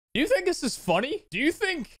Do you think this is funny? Do you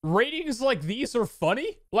think ratings like these are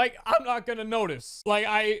funny? Like, I'm not gonna notice. Like,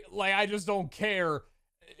 I just don't care.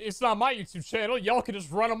 It's not my YouTube channel. Y'all can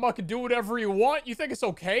just run amok and do whatever you want. You think it's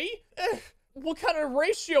okay? What kind of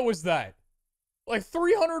ratio is that? Like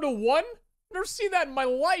 300 to 1? Never seen that in my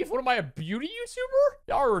life. What am I, a beauty YouTuber?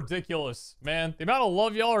 Y'all are ridiculous, man. The amount of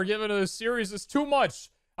love y'all are giving to this series is too much.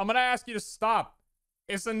 I'm gonna ask you to stop.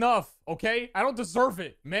 It's enough, okay? I don't deserve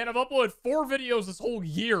it, man. I've uploaded 4 videos this whole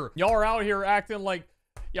year. Y'all are out here acting like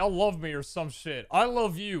y'all love me or some shit. I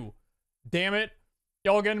love you. Damn it.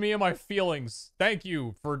 Y'all getting me in my feelings. Thank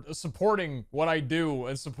you for supporting what I do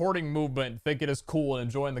and supporting movement, thinking it's cool and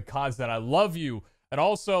enjoying the content. I love you. And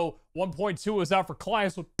also, 1.2 is out for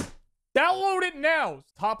clients, so download it now.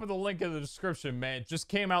 Top of the link in the description, man. It just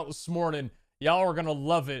came out this morning. Y'all are gonna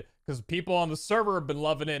love it because people on the server have been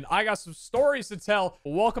loving it. I got some stories to tell.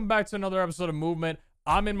 Welcome back to another episode of Movement.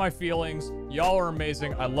 I'm in my feelings. Y'all are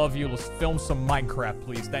amazing. I love you. Let's film some Minecraft,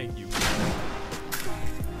 please. Thank you.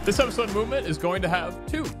 This episode of Movement is going to have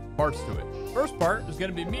 2 parts to it. First part is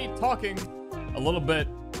going to be me talking a little bit,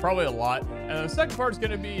 probably a lot. And the second part is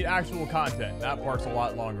going to be actual content. That part's a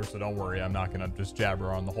lot longer, so don't worry. I'm not going to just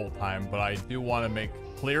jabber on the whole time. But I do want to make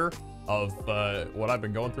clear of what I've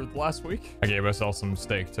been going through the last week. I gave myself some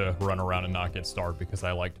mistake to run around and not get starved because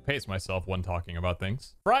I like to pace myself when talking about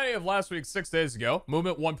things. Friday of last week, 6 days ago,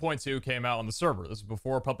 Movement 1.2 came out on the server. This is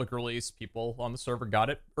before public release. People on the server got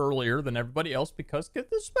it earlier than everybody else because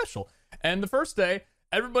this is special. And the first day,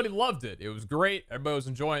 everybody loved it. It was great. Everybody was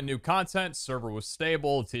enjoying new content. Server was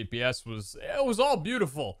stable. TPS was all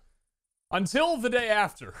beautiful. Until the day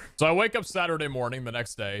after. So I wake up Saturday morning the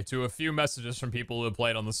next day to a few messages from people who have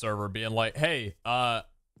played on the server being like, hey,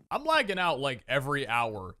 I'm lagging out like every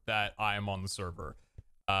hour that I am on the server.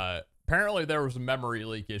 Apparently there was a memory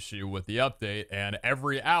leak issue with the update, and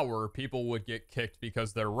every hour people would get kicked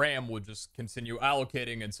because their RAM would just continue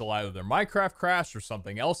allocating until either their Minecraft crashed or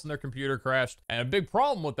something else in their computer crashed. And a big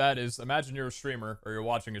problem with that is, imagine you're a streamer or you're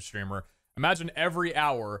watching a streamer. Imagine every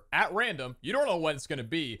hour at random, you don't know when it's going to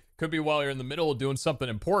be. Could be while you're in the middle of doing something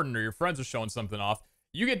important or your friends are showing something off.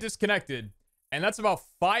 You get disconnected, and that's about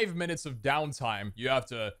 5 minutes of downtime. You have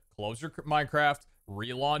to close your Minecraft,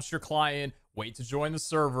 relaunch your client, wait to join the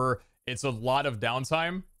server. It's a lot of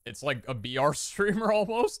downtime. It's like a BR streamer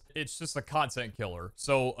almost. It's just a content killer.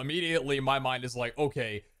 So immediately my mind is like,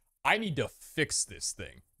 okay, I need to fix this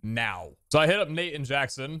thing now. So I hit up Nate and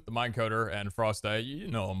Jackson, the Minecoder, and Frosty. You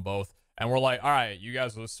know them both. And we're like, all right, you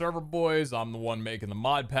guys are the server boys. I'm the one making the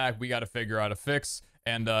mod pack. We got to figure out a fix.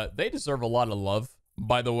 And they deserve a lot of love,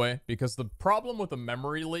 by the way, because the problem with a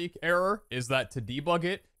memory leak error is that to debug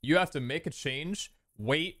it, you have to make a change,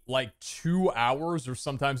 wait like 2 hours or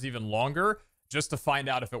sometimes even longer just to find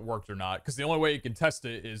out if it worked or not. Because the only way you can test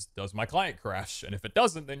it is, does my client crash? And if it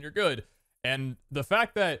doesn't, then you're good. And the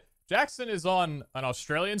fact that Jackson is on an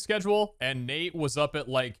Australian schedule and Nate was up at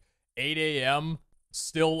like 8 a.m.,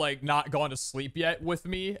 still like not gone to sleep yet with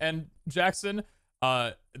me and Jackson,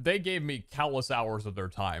 they gave me countless hours of their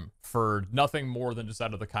time for nothing more than just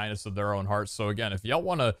out of the kindness of their own hearts. So again, if y'all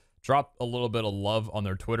want to drop a little bit of love on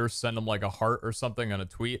their Twitter, send them like a heart or something on a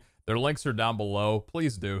tweet. Their links are down below.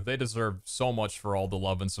 Please do. They deserve so much for all the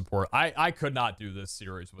love and support. I could not do this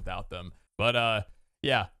series without them. But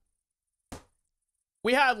yeah.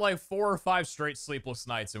 We had like 4 or 5 straight sleepless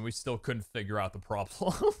nights and we still couldn't figure out the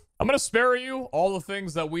problem. I'm going to spare you all the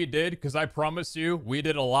things that we did because I promise you we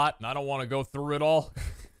did a lot and I don't want to go through it all.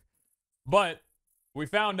 But we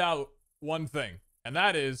found out one thing, and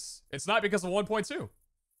that is it's not because of 1.2.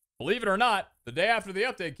 Believe it or not, the day after the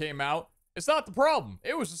update came out, it's not the problem.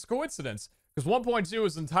 It was just a coincidence because 1.2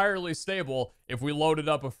 is entirely stable if we loaded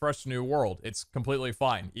up a fresh new world. It's completely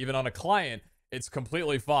fine. Even on a client, it's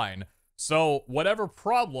completely fine. So whatever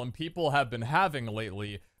problem people have been having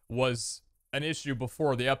lately was an issue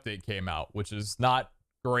before the update came out, which is not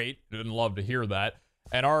great. Didn't love to hear that.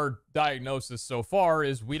 And our diagnosis so far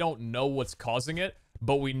is we don't know what's causing it,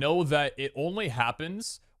 but we know that it only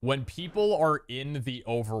happens when people are in the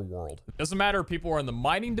overworld. It doesn't matter if people are in the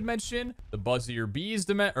mining dimension, the buzzier bees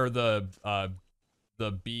dimension, or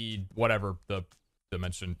the bee, whatever, the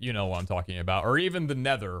dimension, you know what I'm talking about, or even the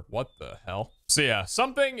nether. What the hell? So yeah,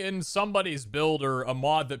 something in somebody's build or a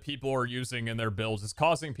mod that people are using in their builds is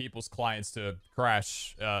causing people's clients to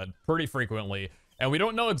crash pretty frequently, and we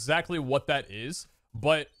don't know exactly what that is.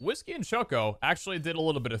 But Whiskey and Choco actually did a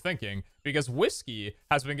little bit of thinking, because Whiskey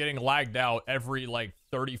has been getting lagged out every like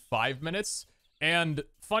 35 minutes, and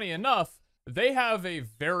funny enough, they have a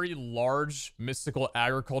very large mystical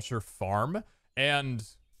agriculture farm, and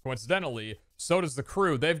coincidentally, So does the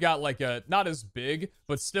crew. They've got like a, not as big,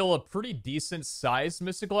 but still a pretty decent sized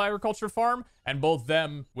mystical agriculture farm. And both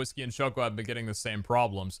them, Whiskey and Choco, have been getting the same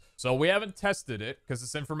problems. So we haven't tested it because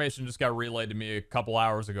this information just got relayed to me a couple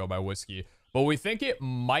hours ago by Whiskey. But we think it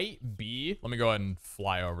might be, let me go ahead and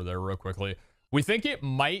fly over there real quickly. We think it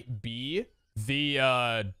might be the,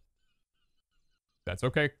 that's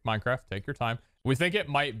okay, Minecraft, take your time. We think it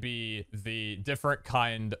might be the different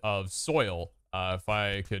kind of soil. If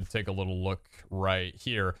I could take a little look right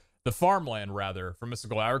here. The farmland, rather, for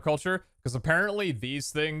mystical agriculture, because apparently these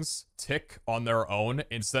things tick on their own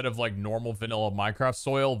instead of like normal vanilla Minecraft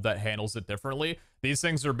soil that handles it differently. These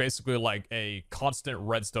things are basically like a constant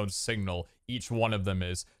redstone signal, each one of them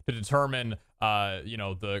is, to determine, you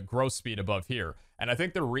know, the growth speed above here. And I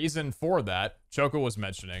think the reason for that, Choco was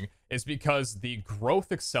mentioning, is because the growth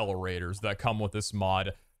accelerators that come with this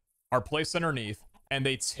mod are placed underneath, and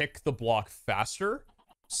they tick the block faster.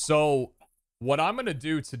 So what I'm going to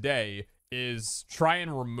do today is try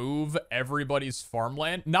and remove everybody's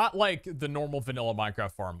farmland. Not like the normal vanilla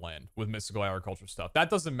Minecraft farmland with mystical agriculture stuff. That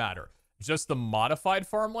doesn't matter. Just the modified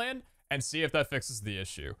farmland, and see if that fixes the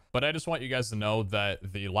issue. But I just want you guys to know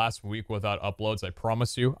that the last week without uploads, I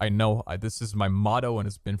promise you, I know this is my motto and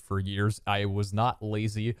it's been for years. I was not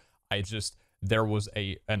lazy. There was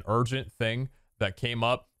an urgent thing that came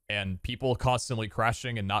up, and people constantly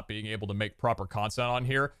crashing and not being able to make proper content on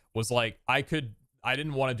here was like, I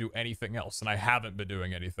didn't want to do anything else, and I haven't been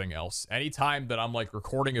doing anything else. Anytime that I'm like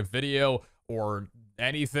recording a video or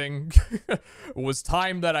anything was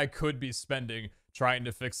time that I could be spending trying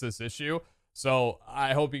to fix this issue. So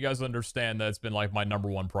I hope you guys understand that it's been like my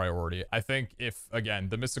 #1 priority. I think if, again,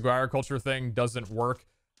 the mystical agriculture thing doesn't work,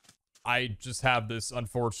 I just have this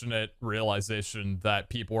unfortunate realization that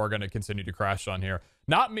people are going to continue to crash on here.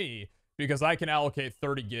 Not me, because I can allocate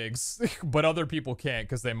 30 gigs, but other people can't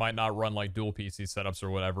because they might not run like dual PC setups or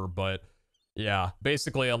whatever. But yeah,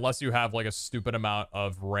 basically, unless you have like a stupid amount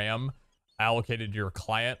of RAM allocated to your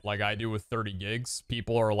client like I do with 30 gigs,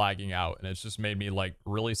 people are lagging out. And it's just made me like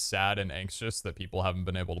really sad and anxious that people haven't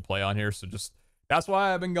been able to play on here. So just, that's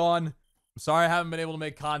why I've been gone. I'm sorry I haven't been able to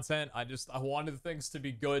make content. I wanted things to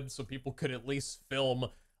be good so people could at least film.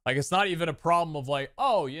 Like, it's not even a problem of like,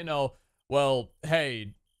 oh, you know, well,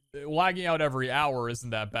 hey, lagging out every hour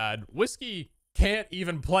isn't that bad. Whiskey can't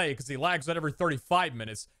even play because he lags out every 35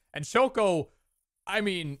 minutes. And Choco, I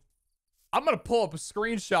mean, I'm going to pull up a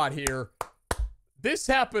screenshot here. This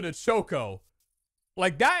happened to Choco.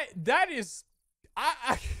 Like, that is...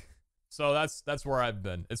 So that's where I've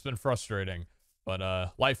been. It's been frustrating.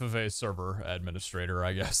 But, life of a server administrator,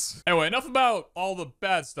 I guess. Anyway, enough about all the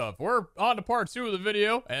bad stuff. We're on to part 2 of the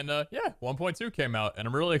video. And, yeah, 1.2 came out. And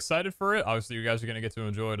I'm really excited for it. Obviously, you guys are going to get to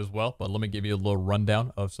enjoy it as well. But let me give you a little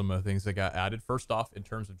rundown of some of the things that got added. First off, in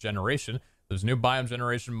terms of generation, there's a new biome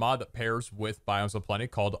generation mod that pairs with Biomes of Plenty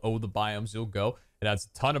called Oh, the Biomes You'll Go. It adds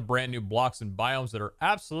a ton of brand new blocks and biomes that are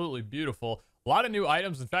absolutely beautiful. A lot of new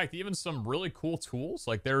items. In fact, even some really cool tools.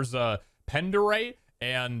 Like, there's a Pendorite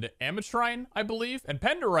and Ametrine, I believe. And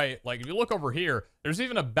Pendorite, like, if you look over here, there's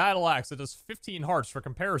even a battle axe that does 15 hearts. For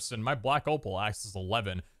comparison, my black opal axe is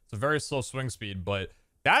 11. It's a very slow swing speed, but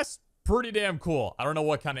that's pretty damn cool. I don't know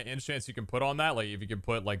what kind of enchants you can put on that, like if you can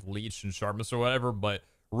put like leech and sharpness or whatever, but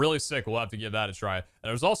really sick. We'll have to give that a try. And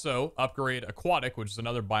there's also Upgrade Aquatic, which is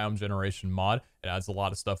another biome generation mod. It adds a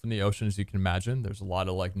lot of stuff in the ocean, as you can imagine. There's a lot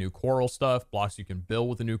of like new coral stuff, blocks you can build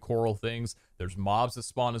with the new coral things. There's mobs that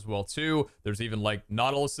spawn as well too. There's even like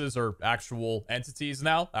nautiluses or actual entities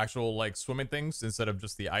now, actual like swimming things instead of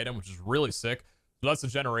just the item, which is really sick. So that's the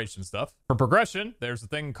generation stuff. For progression, there's a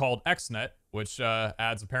thing called XNet, which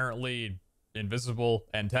adds apparently invisible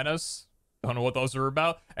antennas. Don't know what those are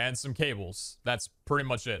about, and some cables. That's pretty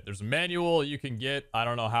much it. There's a manual you can get. I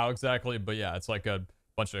don't know how exactly, but yeah, it's like a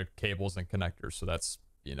bunch of cables and connectors. So that's,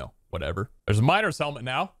 you know, whatever. There's a miner's helmet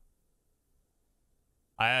now.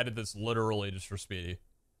 I added this literally just for Speedy.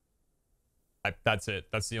 That's it.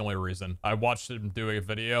 That's the only reason. I watched him do a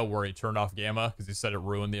video where he turned off gamma because he said it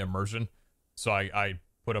ruined the immersion. So I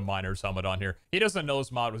put a miner's helmet on here. He doesn't know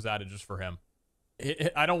this mod was added just for him.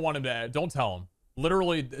 I don't want him to add. Don't tell him.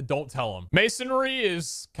 Literally, don't tell him. Masonry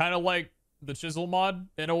is kind of like the chisel mod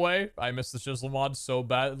in a way. I miss the chisel mod so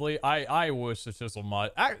badly. I wish the chisel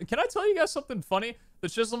mod... Can I tell you guys something funny? The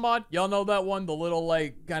chisel mod, y'all know that one? The little,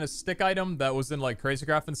 like, kind of stick item that was in, like, Crazy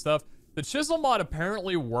Craft and stuff. The chisel mod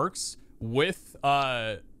apparently works with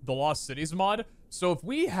the Lost Cities mod. So if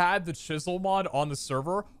we had the chisel mod on the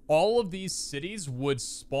server, all of these cities would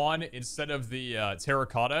spawn instead of the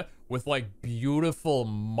terracotta with like beautiful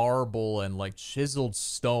marble and like chiseled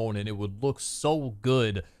stone, and it would look so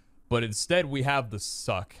good. but instead we have the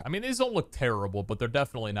suck. I mean, these don't look terrible, but they're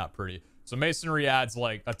definitely not pretty. So masonry adds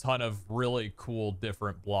like a ton of really cool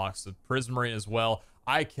different blocks. The prismarine as well.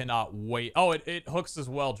 I cannot wait. Oh, it hooks as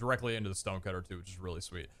well directly into the stonecutter too, which is really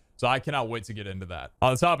sweet. So I cannot wait to get into that.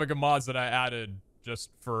 On the topic of mods that I added just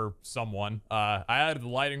for someone, I added the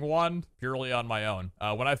lighting wand purely on my own.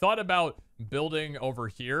 When I thought about building over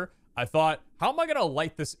here, I thought, how am I gonna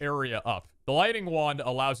light this area up? The lighting wand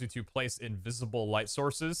allows you to place invisible light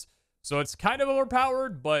sources. So it's kind of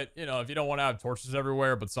overpowered, but you know, if you don't want to have torches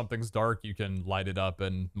everywhere, but something's dark, you can light it up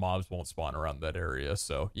and mobs won't spawn around that area.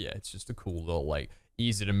 So yeah, it's just a cool little, like,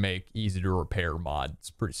 easy to make, easy to repair mod. It's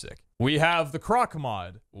pretty sick. We have the croc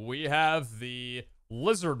mod. We have the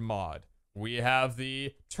lizard mod. We have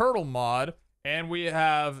the turtle mod, and we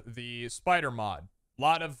have the spider mod. A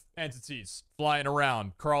lot of entities flying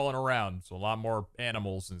around, crawling around, so a lot more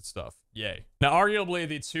animals and stuff. Yay. Now, arguably,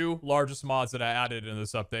 the two largest mods that I added in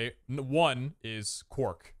this update, one is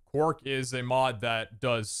Quark. Quark is a mod that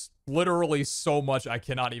does literally so much I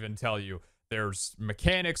cannot even tell you. There's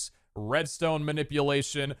mechanics, redstone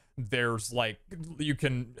manipulation, there's like, you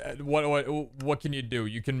can, what can you do?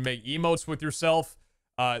 You can make emotes with yourself.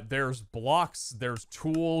 There's blocks, there's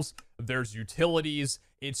tools, there's utilities.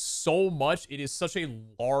 It's so much. It is such a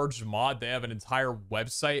large mod. They have an entire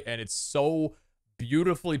website and it's so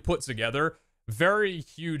beautifully put together. Very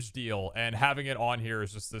huge deal. And having it on here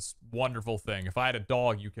is just this wonderful thing. If I had a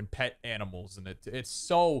dog, you can pet animals and it's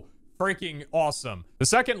so freaking awesome. The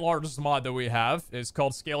second largest mod that we have is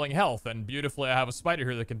called Scaling Health. And beautifully, I have a spider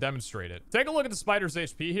here that can demonstrate it. Take a look at the spider's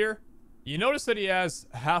HP here. You notice that he has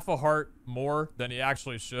half a heart more than he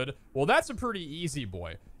actually should. Well, that's a pretty easy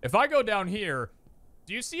boy. If I go down here,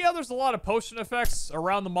 do you see how there's a lot of potion effects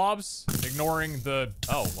around the mobs? Ignoring the...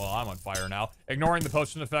 Oh, well, I'm on fire now. Ignoring the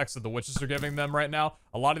potion effects that the witches are giving them right now.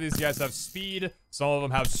 A lot of these guys have speed. Some of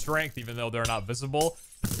them have strength, even though they're not visible.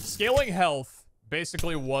 Scaling health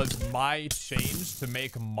basically was my change to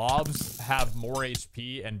make mobs have more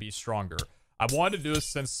HP and be stronger. I've wanted to do this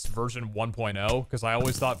since version 1.0 because I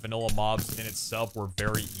always thought vanilla mobs in itself were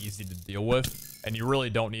very easy to deal with, and you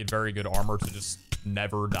really don't need very good armor to just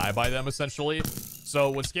never die by them, essentially.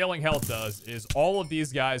 So what Scaling Health does is all of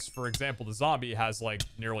these guys, for example, the zombie has like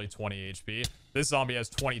nearly 20 HP. This zombie has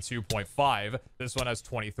 22.5. This one has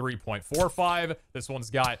 23.45. This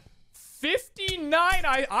one's got 59.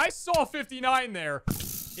 I saw 59 there.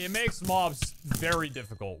 It makes mobs very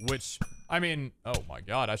difficult, which, I mean, oh my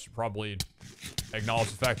god, I should probably acknowledge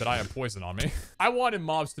the fact that I have poison on me. I wanted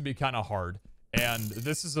mobs to be kind of hard, and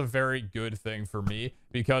this is a very good thing for me,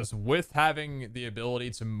 because with having the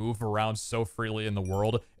ability to move around so freely in the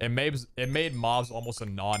world, it made mobs almost a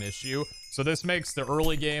non-issue. So this makes the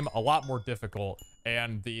early game a lot more difficult,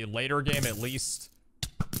 and the later game, at least,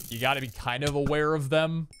 you got to be kind of aware of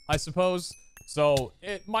them, I suppose. So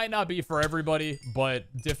it might not be for everybody, but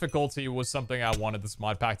difficulty was something I wanted this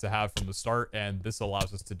mod pack to have from the start, and this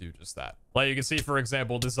allows us to do just that. Like you can see, for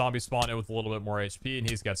example, this zombie spawned in with a little bit more HP, and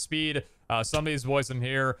he's got speed. Some of these boys in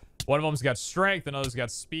here, one of them's got strength, another's got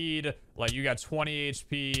speed. Like, you got 20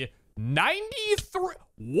 HP, 93.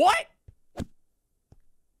 What?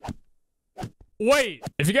 Wait,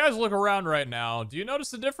 if you guys look around right now, do you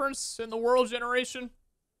notice the difference in the world generation?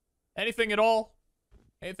 Anything at all?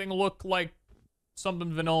 Anything look like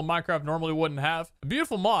something vanilla Minecraft normally wouldn't have? A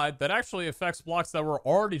beautiful mod that actually affects blocks that were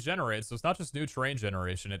already generated, so it's not just new terrain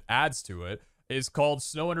generation, it adds to it, is called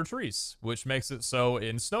Snow Under Trees, which makes it so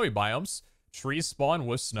in snowy biomes, trees spawn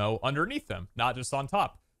with snow underneath them, not just on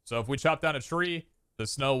top. So if we chop down a tree, the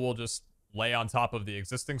snow will just lay on top of the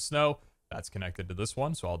existing snow. That's connected to this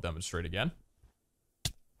one, so I'll demonstrate again.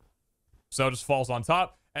 Snow just falls on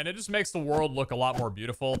top, and it just makes the world look a lot more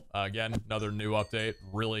beautiful. Again, another new update.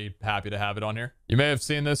 Really happy to have it on here. You may have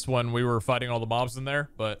seen this when we were fighting all the mobs in there,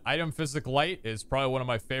 but Item Physic Light is probably one of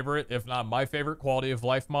my favorite, if not my favorite, quality of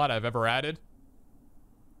life mod I've ever added.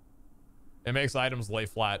 It makes items lay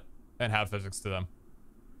flat and have physics to them.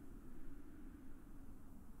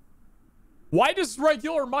 Why does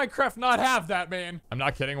regular Minecraft not have that, man? I'm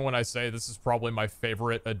not kidding when I say this is probably my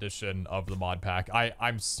favorite edition of the mod pack.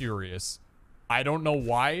 I'm serious. I don't know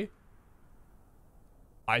why.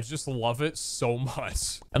 I just love it so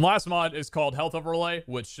much. And last mod is called Health Overlay,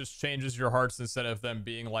 which just changes your hearts instead of them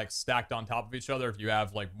being like stacked on top of each other. If you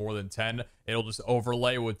have like more than 10, it'll just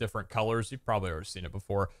overlay with different colors. You've probably already seen it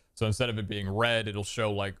before. So instead of it being red, it'll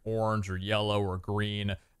show like orange or yellow or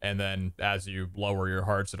green. And then as you lower your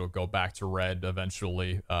hearts, it'll go back to red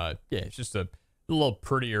eventually. Yeah, it's just a a little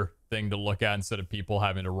prettier thing to look at instead of people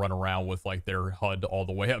having to run around with like their HUD all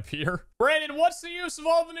the way up here. Brandon, what's the use of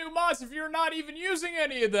all the new mods if you're not even using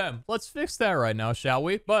any of them? Let's fix that right now, shall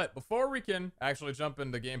we? But before we can actually jump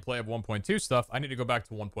into gameplay of 1.2 stuff, I need to go back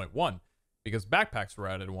to 1.1 because backpacks were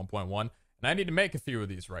added to 1.1 and I need to make a few of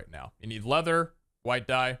these right now. You need leather, white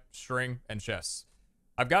dye, string, and chests.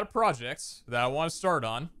 I've got a project that I want to start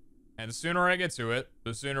on, and the sooner I get to it,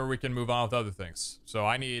 the sooner we can move on with other things. So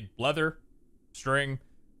I need leather, string.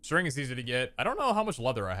 String is easy to get. I don't know how much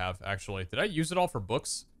leather I have, actually. Did I use it all for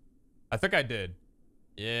books? I think I did.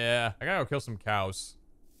 Yeah, I gotta go kill some cows.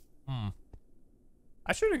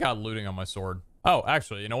 I should have got looting on my sword. Oh,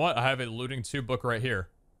 actually, you know what? I have a looting 2 book right here.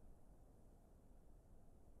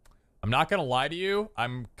 I'm not gonna lie to you.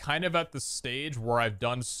 I'm kind of at the stage where I've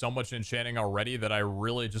done so much enchanting already that I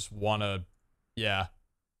really just wanna... Yeah.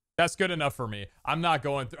 That's good enough for me. I'm not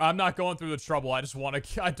going through the trouble. I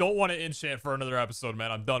don't want to enchant for another episode,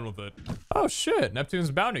 man. I'm done with it. Oh shit,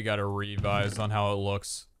 Neptune's Bounty got a revise on how it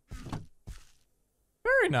looks.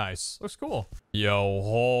 Very nice. Looks cool. Yo,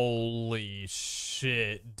 holy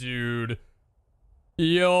shit, dude.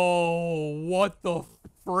 Yo, what the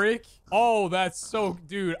frick? Oh, that's so...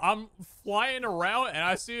 Dude, I'm flying around and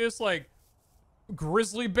I see this, like,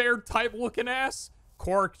 grizzly bear type looking ass.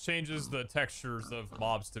 Cork changes the textures of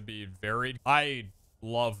mobs to be varied. I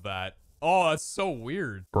love that. Oh, that's so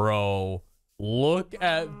weird. Bro, look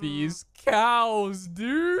at these cows,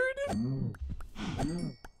 dude.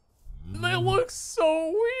 They look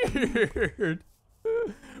so weird.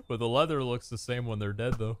 But the leather looks the same when they're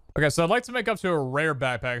dead, though. Okay, so I'd like to make up to a rare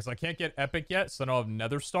backpack, because I can't get epic yet, so I don't have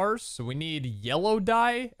nether stars. So we need yellow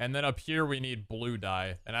dye, and then up here we need blue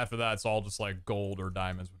dye. And after that, it's all just like gold or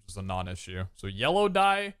diamonds, which is a non-issue. So yellow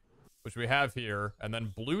dye, which we have here, and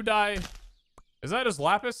then blue dye. Is that just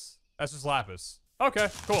lapis? That's just lapis. Okay,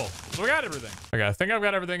 cool. So we got everything. Okay, I think I've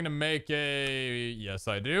got everything to make a... Yes,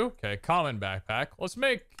 I do. Okay, common backpack. Let's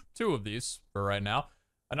make 2 of these for right now.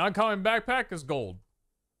 An uncommon backpack is gold.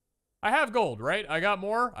 I have gold, right? I got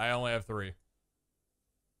more. I only have 3.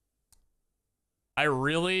 I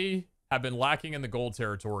really have been lacking in the gold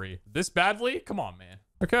territory this badly. Come on, man.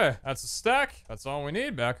 Okay, that's a stack. That's all we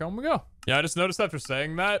need. Back home we go. Yeah, I just noticed after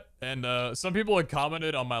saying that, and some people had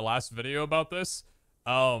commented on my last video about this.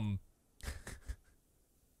 I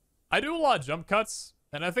do a lot of jump cuts,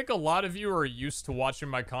 and I think a lot of you are used to watching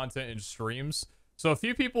my content in streams. So a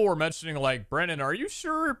few people were mentioning, like, Brandon, are you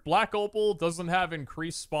sure Black Opal doesn't have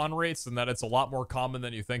increased spawn rates and that it's a lot more common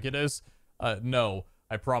than you think it is? No,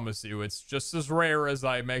 I promise you. It's just as rare as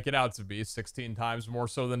I make it out to be, 16 times more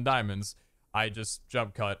so than diamonds. I just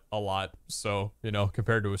jump cut a lot. So, you know,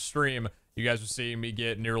 compared to a stream, you guys are seeing me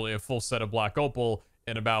get nearly a full set of Black Opal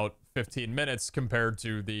in about 15 minutes compared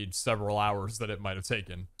to the several hours that it might have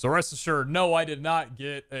taken. So rest assured, no, I did not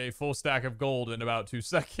get a full stack of gold in about 2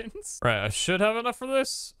 seconds. Right, I should have enough for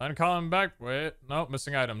this. Uncommon back, wait, no,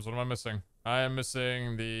 missing items. What am I missing? I am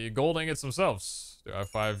missing the gold ingots themselves. Do I have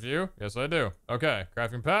 5 of you? Yes, I do. Okay,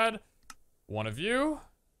 crafting pad, 1 of you,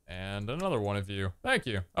 and another 1 of you. Thank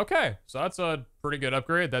you. Okay, so that's a pretty good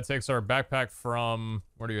upgrade. That takes our backpack from,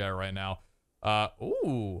 where are you at right now?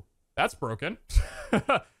 Ooh, that's broken.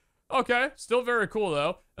 Okay, still very cool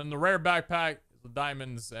though. And the rare backpack, the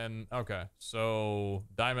diamonds, and okay, so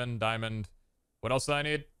diamond. What else do I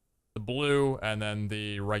need? The blue, and then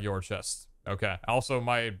the regular chest. Okay. Also,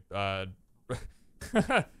 my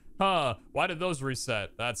why did those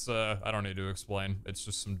reset? That's I don't need to explain. It's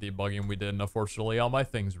just some debugging we did, and unfortunately, all my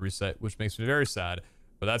things reset, which makes me very sad.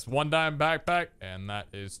 But that's 1 diamond backpack, and that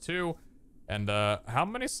is 2. And how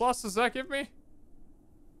many slots does that give me?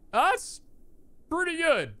 That's pretty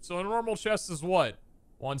good. So a normal chest is what?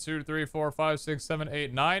 1, 2, 3, 4, 5, 6, 7,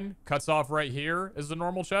 8, 9. Cuts off right here is the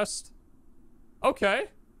normal chest. Okay.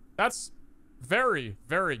 That's very,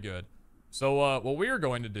 very good. So what we are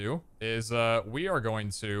going to do is we are going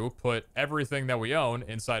to put everything that we own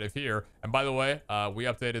inside of here. And by the way, we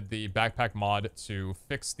updated the backpack mod to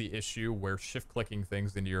fix the issue where shift clicking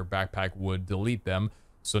things into your backpack would delete them.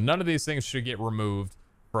 So none of these things should get removed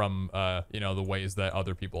from, you know, the ways that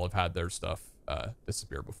other people have had their stuff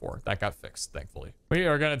disappear before. That got fixed, thankfully. We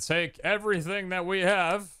are going to take everything that we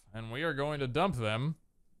have and we are going to dump them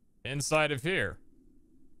inside of here.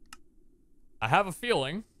 I have a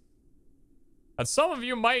feeling that some of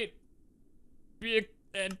you might be,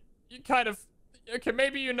 and you kind of, okay,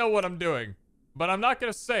 maybe you know what I'm doing, but I'm not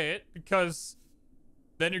going to say it because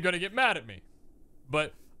then you're going to get mad at me.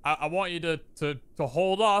 But I want you to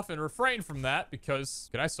hold off and refrain from that because,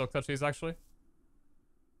 can I silk touch these actually?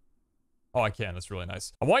 Oh, I can. That's really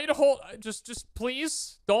nice. I want you to hold, just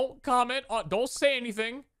please don't comment on, don't say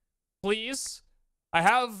anything, please. I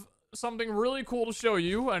have something really cool to show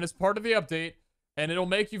you, and it's part of the update, and it'll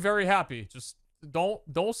make you very happy. Just don't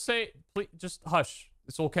say, please, just hush.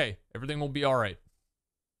 It's okay. Everything will be all right.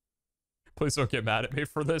 Please don't get mad at me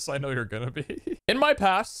for this. I know you're gonna be. In my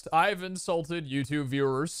past, I've insulted YouTube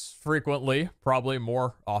viewers frequently, probably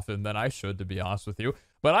more often than I should, to be honest with you.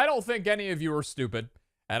 But I don't think any of you are stupid,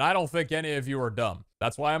 and I don't think any of you are dumb.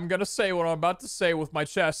 That's why I'm gonna say what I'm about to say with my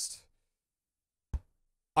chest.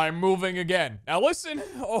 I'm moving again. Now listen.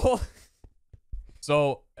 Oh.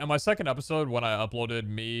 So, in my second episode, when I uploaded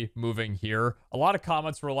me moving here, a lot of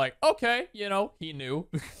comments were like, okay, you know, he knew.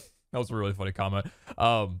 That was a really funny comment.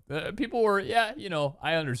 People were, yeah, you know,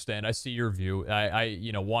 I understand. I see your view.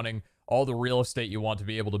 You know, wanting all the real estate you want to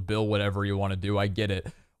be able to build whatever you want to do. I get it.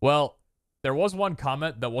 Well, there was one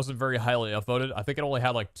comment that wasn't very highly upvoted. I think it only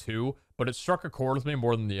had like 2, but it struck a chord with me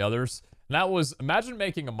more than the others. And that was, imagine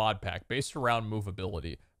making a mod pack based around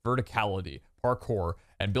movability, verticality, parkour,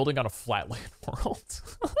 and building on a flatland world.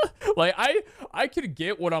 Like, I could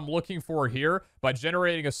get what I'm looking for here by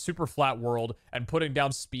generating a super flat world and putting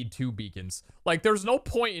down speed 2 beacons. Like, there's no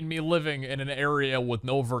point in me living in an area with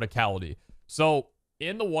no verticality. So,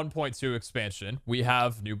 in the 1.2 expansion, we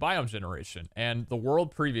have new biome generation, and the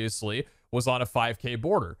world previously was on a 5K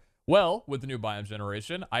border. Well, with the new biome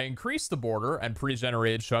generation, I increased the border and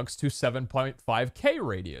pre-generated chunks to 7.5K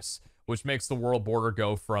radius, which makes the world border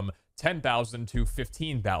go from 10,000 to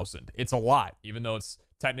 15,000. It's a lot, even though it's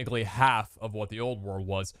technically half of what the old world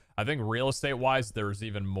was. I think real estate wise, there's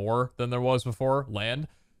even more than there was before, land.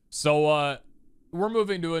 So we're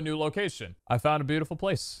moving to a new location. I found a beautiful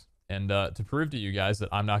place. And to prove to you guys that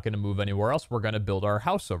I'm not going to move anywhere else, we're going to build our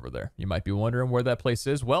house over there. You might be wondering where that place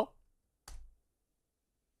is. Well,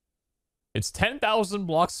 it's 10,000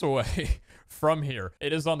 blocks away from here.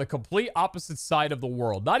 It is on the complete opposite side of the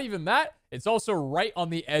world. Not even that, it's also right on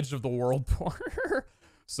the edge of the world border.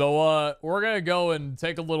 So we're going to go and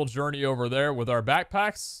take a little journey over there with our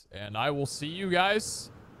backpacks, and I will see you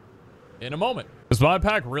guys in a moment. This mod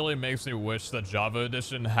pack really makes me wish that Java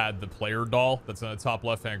Edition had the player doll that's in the top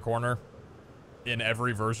left-hand corner in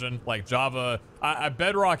every version. Like Java,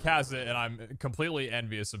 Bedrock has it, and I'm completely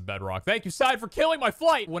envious of Bedrock. Thank you, Side, for killing my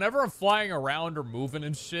flight. Whenever I'm flying around or moving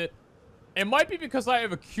and shit, it might be because I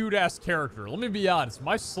have a cute-ass character. Let me be honest.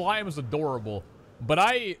 My slime is adorable, but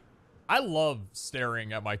I love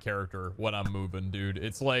staring at my character when I'm moving, dude.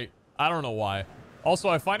 It's like, I don't know why. Also,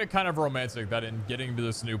 I find it kind of romantic that in getting to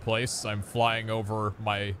this new place, I'm flying over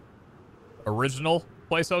my original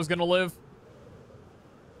place I was going to live.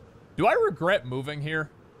 Do I regret moving here?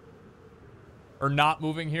 Or not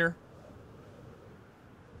moving here?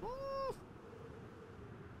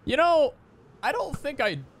 You know, I don't think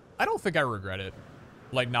I regret it.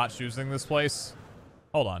 Like, not choosing this place.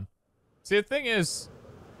 Hold on. See, the thing is,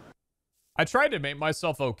 I tried to make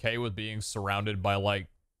myself okay with being surrounded by, like,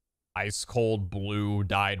 ice cold blue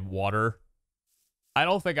dyed water. I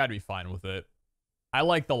don't think I'd be fine with it. I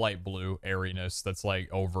like the light blue airiness that's like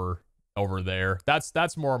over there.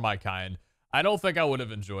 That's more my kind. I don't think I would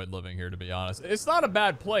have enjoyed living here, to be honest. It's not a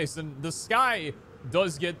bad place, and the sky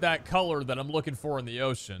does get that color that I'm looking for in the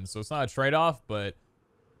ocean, so it's not a trade-off, but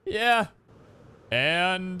yeah.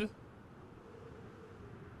 And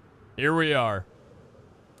here we are.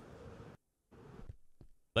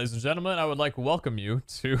 Ladies and gentlemen, I would like to welcome you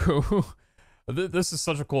to this is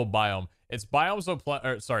such a cool biome. It's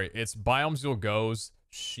it's Biomes You'll Go's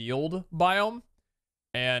shield biome.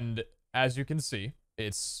 And as you can see,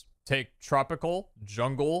 it's take tropical,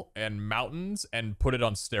 jungle, and mountains and put it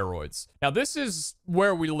on steroids. Now, this is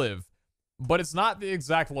where we live, but it's not the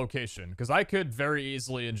exact location, because I could very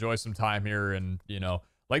easily enjoy some time here and, you know,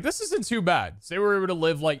 like, this isn't too bad. Say we were to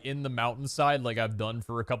live, like, in the mountainside, like I've done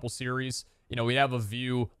for a couple series. You know, we'd have a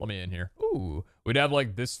view. Let me in here. Ooh. We'd have,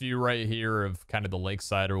 like, this view right here of kind of the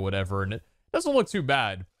lakeside or whatever, and it doesn't look too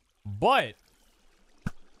bad. But,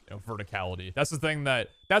 you know, verticality. That's the thing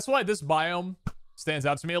that's why this biome stands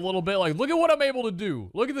out to me a little bit. Like, look at what I'm able to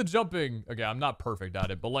do. Look at the jumping. Okay, I'm not perfect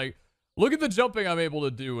at it, but, like, look at the jumping I'm able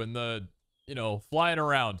to do and the, you know, flying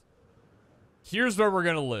around. Here's where we're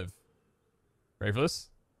gonna live. Ready for this?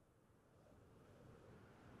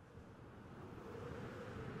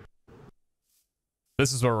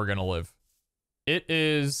 This is where we're gonna live. It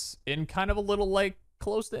is in kind of a little, like,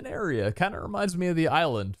 closed-in area. Kind of reminds me of the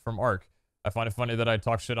island from Ark. I find it funny that I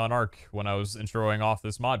talk shit on Ark when I was introing off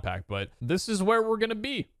this mod pack, but this is where we're gonna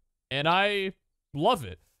be, and I love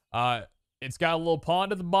it. It's got a little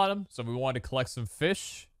pond at the bottom, so if we wanted to collect some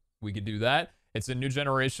fish, we could do that. It's a new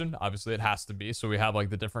generation. Obviously, it has to be, so we have, like,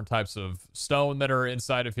 the different types of stone that are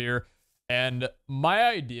inside of here. And my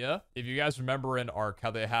idea, if you guys remember in Ark,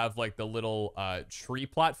 how they have like the little tree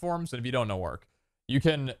platforms, and if you don't know Ark, you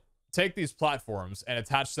can take these platforms and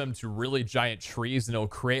attach them to really giant trees, and it'll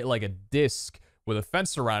create like a disc with a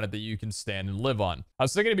fence around it that you can stand and live on. I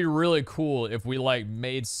was thinking it'd be really cool if we like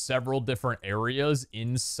made several different areas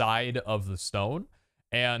inside of the stone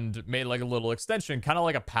and made like a little extension, kind of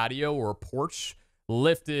like a patio or a porch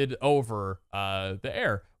lifted over the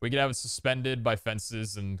air. We could have it suspended by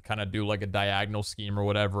fences and kind of do like a diagonal scheme or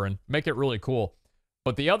whatever and make it really cool.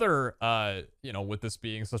 But the other, you know, with this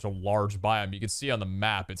being such a large biome, you can see on the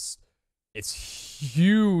map, it's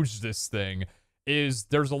huge, this thing.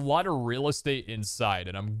 There's a lot of real estate inside,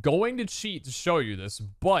 and I'm going to cheat to show you this,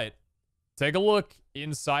 but take a look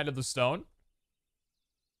inside of the stone.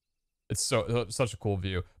 It's such a cool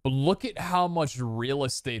view. But look at how much real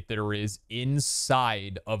estate there is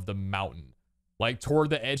inside of the mountain. Like toward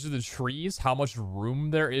the edge of the trees, how much room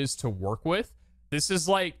there is to work with. This is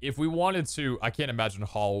like, if we wanted to, I can't imagine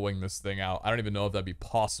hollowing this thing out. I don't even know if that'd be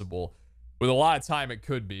possible. With a lot of time, it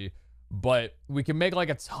could be. But we can make like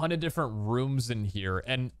a ton of different rooms in here.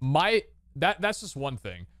 And that's just one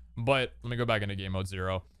thing. But let me go back into game mode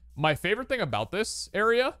 0. My favorite thing about this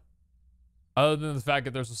area, other than the fact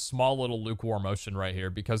that there's a small little lukewarm ocean right here,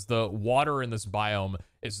 because the water in this biome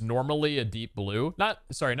is normally a deep blue. Not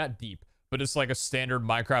deep, but it's like a standard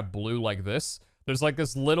Minecraft blue like this. There's like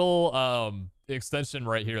this little extension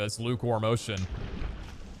right here that's lukewarm ocean.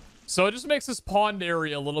 So it just makes this pond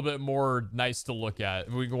area a little bit more nice to look at.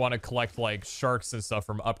 If we want to collect like sharks and stuff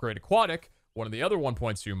from Upgrade Aquatic, one of the other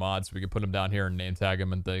 1.2 mods, we could put them down here and name tag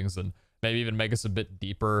them and things, and maybe even make us a bit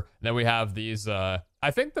deeper. And then we have these, I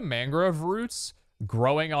think the mangrove roots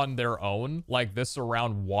growing on their own like this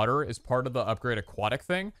around water is part of the Upgrade Aquatic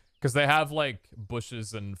thing, because they have like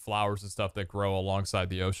bushes and flowers and stuff that grow alongside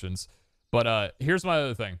the oceans. But here's my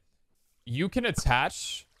other thing. You can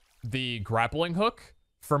attach the grappling hook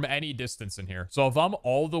from any distance in here. So if I'm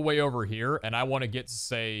all the way over here and I want to get to,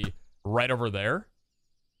 say, right over there,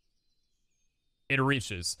 it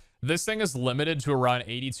reaches. This thing is limited to around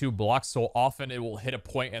 82 blocks, so often it will hit a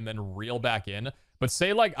point and then reel back in. But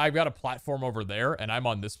say, like, I've got a platform over there and I'm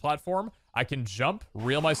on this platform, I can jump,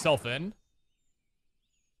 reel myself in.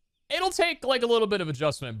 It'll take, like, a little bit of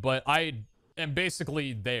adjustment, but I am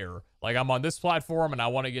basically there. Like, I'm on this platform and I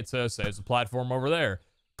want to get to, say, there's a platform over there.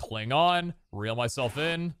 Cling on, reel myself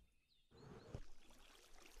in.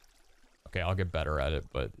 Okay, I'll get better at it,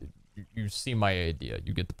 but you see my idea.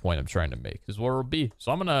 You get the point I'm trying to make. Is where it'll be.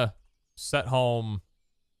 So I'm gonna set home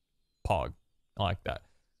Pog. I like that.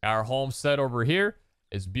 Our home set over here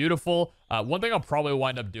is beautiful. One thing I'll probably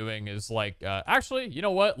wind up doing is like, actually, you know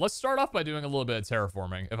what? Let's start off by doing a little bit of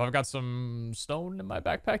terraforming. If I've got some stone in my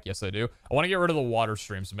backpack, yes, I do. I want to get rid of the water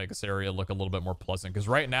streams to make this area look a little bit more pleasant, because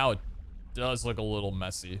right now it does look a little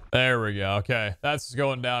messy. There we go. Okay, that's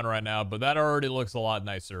going down right now, but that already looks a lot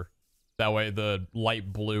nicer. That way the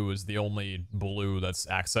light blue is the only blue that's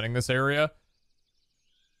accenting this area.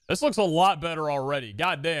 This looks a lot better already.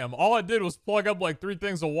 God damn. All I did was plug up like 3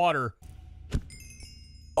 things of water.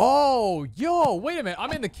 Oh, yo, wait a minute.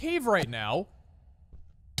 I'm in the cave right now.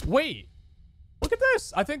 Wait. Look at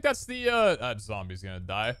this. I think that's the, that zombie's gonna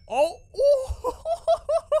die. Oh.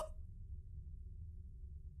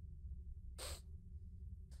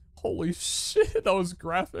 Holy shit, that was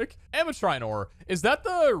graphic. Ametrine ore. Is that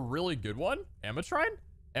the really good one? Ametrine?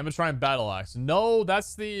 Ametrine battle axe. No,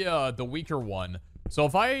 that's the weaker one. So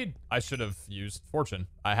if I should have used fortune.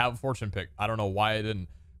 I have a fortune pick. I don't know why I didn't.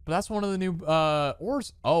 But that's one of the new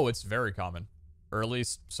ores. Oh, it's very common. Or at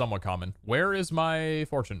least somewhat common. Where is my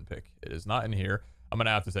fortune pick? It is not in here. I'm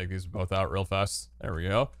gonna have to take these both out real fast. There we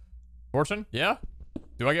go. Fortune? Yeah?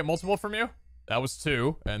 Do I get multiple from you? That was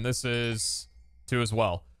 2. And this is 2 as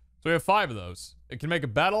well. So we have 5 of those. It can make a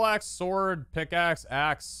battle axe, sword, pickaxe,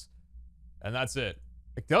 axe, and that's it.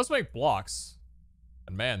 It does make blocks.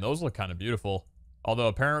 And man, those look kind of beautiful. Although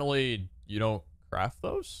apparently you don't craft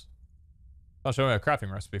those? I'll show you a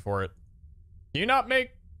crafting recipe for it. Can you not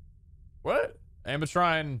make... What?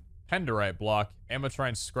 Ametrine Penderite block,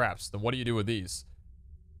 Ametrine scraps. Then what do you do with these?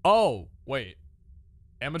 Oh, wait.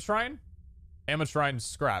 Ametrine? Ametrine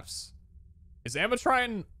scraps. Is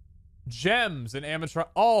Ametrine... gems and Ametrine.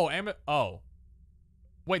 Oh,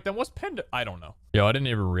 wait, then what's pinned? I don't know. Yo, I didn't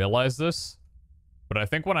even realize this, but I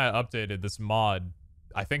think when I updated this mod,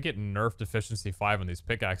 I think it nerfed efficiency 5 on these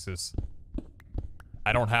pickaxes.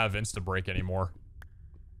 I don't have insta break anymore.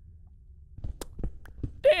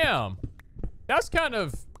 Damn, that's kind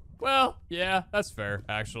of, well, yeah, that's fair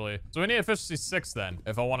actually. So we need efficiency 6 then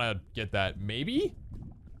if I want to get that. Maybe,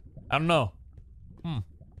 I don't know.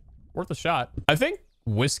 Worth a shot. I think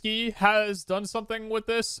Whiskey has done something with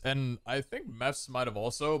this, and I think Meths might have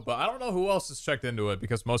also, but I don't know who else has checked into it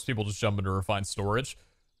because most people just jump into refined storage.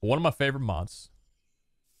 But one of my favorite mods.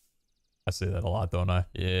 I say that a lot, don't I?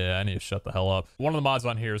 Yeah, I need to shut the hell up. One of the mods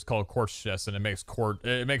on here is called Quartz Chest, and it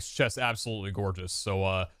makes chests absolutely gorgeous. So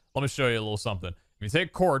let me show you a little something. If you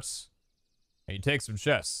take quartz, and you take some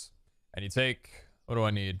chests, and you take, what do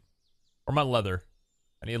I need? Or my leather.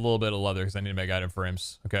 I need a little bit of leather because I need to make item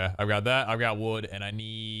frames. Okay, I've got that. I've got wood, and I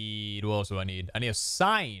need, what else do I need? I need a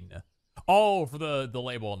sign. Oh, for the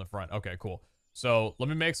label on the front. Okay, cool. So let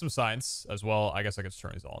me make some signs as well. I guess I could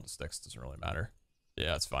turn these all into sticks. Doesn't really matter.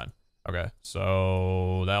 Yeah, that's fine. Okay,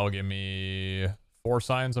 so that'll give me 4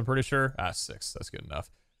 signs, I'm pretty sure. 6. That's good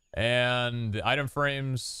enough. And the item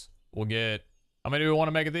frames will get, how many do we want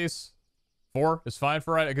to make of these? 4 is fine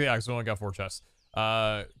for right. Yeah, because we only got 4 chests.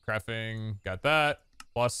 Crafting, got that.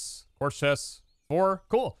 Plus quartz chests, 4.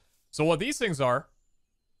 Cool. So what these things are,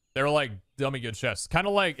 they're like dummy good chests. Kind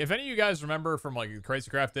of like, if any of you guys remember from like the Crazy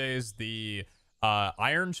Craft days, the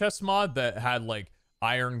iron chest mod that had like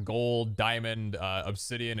iron, gold, diamond,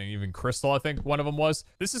 obsidian, and even crystal, I think one of them was.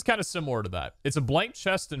 This is kind of similar to that. It's a blank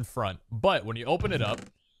chest in front, but when you open it up,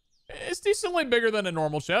 it's decently bigger than a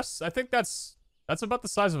normal chest. I think that's about the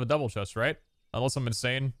size of a double chest, right? Unless I'm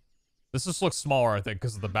insane. This just looks smaller, I think,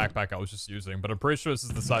 because of the backpack I was just using, but I'm pretty sure this is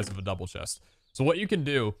the size of a double chest. So what you can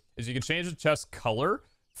do is you can change the chest color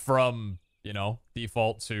from, you know,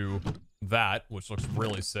 default to that, which looks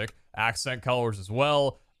really sick. Accent colors as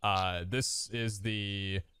well. This is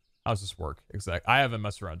the, how does this work? I haven't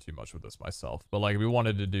messed around too much with this myself, but like if we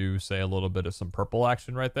wanted to do, say, a little bit of some purple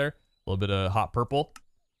action right there, a little bit of hot purple.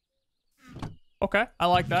 Okay, I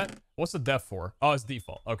like that. What's the def for? Oh, it's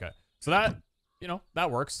default. Okay, so that, you know, that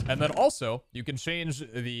works. And then also you can change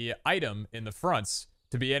the item in the fronts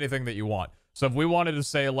to be anything that you want. So if we wanted to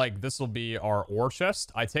say like, this will be our ore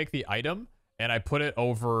chest, I take the item and I put it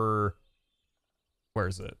over, where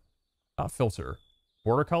is it? Not filter.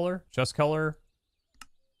 Border color, chest color. I'm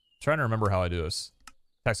trying to remember how I do this.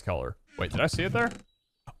 Text color. Wait, did I see it there?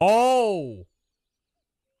 Oh!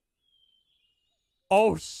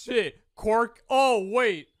 Oh shit! Cork. Oh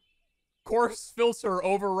wait. Course filter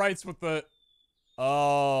overwrites with the.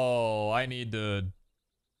 Oh, I need to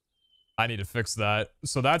fix that.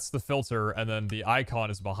 So that's the filter, and then the icon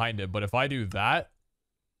is behind it. But if I do that,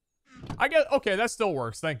 I get, okay, that still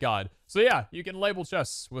works, thank God. So yeah, you can label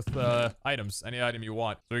chests with items, any item you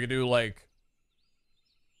want. So we can do like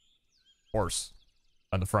horse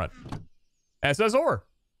on the front. And it says ore.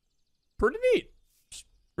 Pretty neat.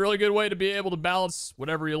 Really good way to be able to balance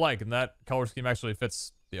whatever you like, and that color scheme actually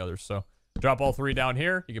fits the others. So drop all 3 down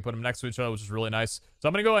here. You can put them next to each other, which is really nice. So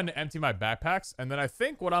I'm gonna go ahead and empty my backpacks, and then I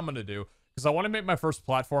think what I'm gonna do, because I want to make my first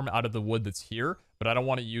platform out of the wood that's here, but I don't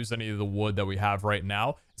want to use any of the wood that we have right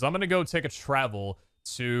now. So I'm going to go take a travel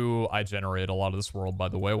to, I generated a lot of this world, by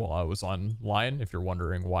the way, while I was online, if you're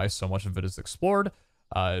wondering why so much of it is explored.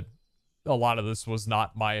 A lot of this was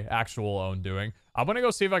not my actual own doing. I'm going to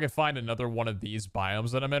go see if I can find another one of these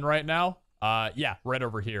biomes that I'm in right now. Yeah, right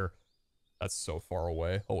over here. That's so far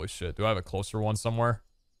away. Holy shit. Do I have a closer one somewhere?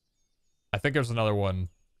 I think there's another one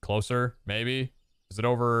closer, maybe. Is it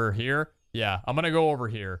over here? Yeah, I'm gonna go over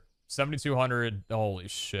here. 7,200. Holy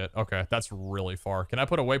shit. Okay, that's really far. Can I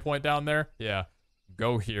put a waypoint down there? Yeah.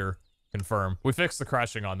 Go here. Confirm. We fixed the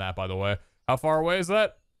crashing on that, by the way. How far away is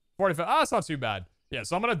that? 45. Ah, it's not too bad. Yeah,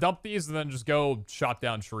 so I'm gonna dump these and then just go chop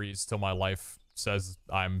down trees till my life says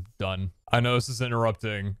I'm done. I know this is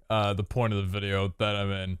interrupting the point of the video that I'm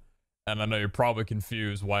in, and I know you're probably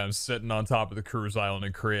confused why I'm sitting on top of the cruise island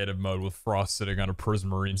in creative mode with Frost sitting on a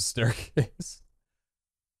prismarine staircase.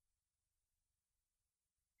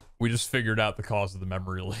 We just figured out the cause of the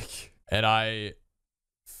memory leak. And I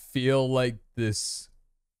feel like this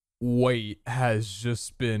weight has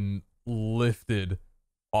just been lifted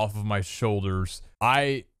off of my shoulders.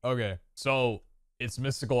 Okay, so it's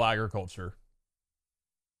mystical agriculture.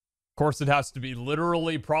 Of course, it has to be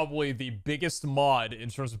literally probably the biggest mod in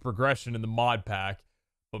terms of progression in the mod pack.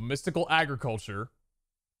 But mystical agriculture,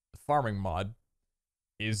 the farming mod,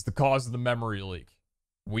 is the cause of the memory leak.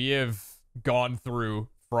 We have gone through,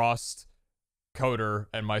 Frost, Coder,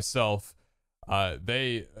 and myself,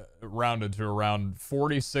 they rounded to around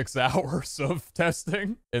 46 hours of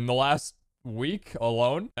testing in the last week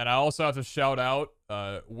alone. And I also have to shout out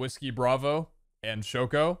Whiskey Bravo and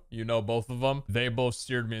Shoko. You know both of them. They both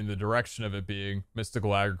steered me in the direction of it being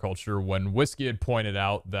mystical agriculture when Whiskey had pointed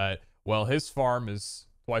out that, well, his farm is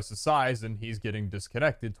twice the size and he's getting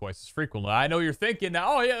disconnected twice as frequently. I know you're thinking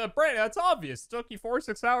now, oh yeah, Brandon, that's obvious. It took you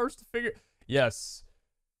 46 hours to figure. Yes.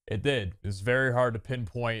 It did. It's very hard to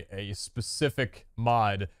pinpoint a specific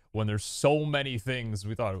mod when there's so many things.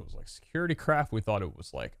 We thought it was like security craft. We thought it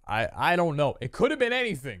was like, I don't know. It could have been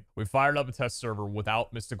anything. We fired up a test server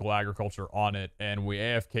without mystical agriculture on it, and we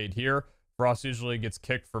AFK'd here. Frost usually gets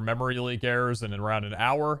kicked for memory leak errors in around an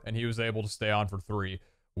hour, and he was able to stay on for 3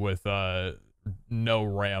 with no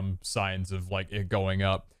RAM signs of like it going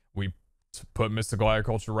up. We put mystical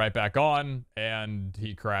agriculture right back on, and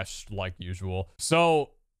he crashed like usual. So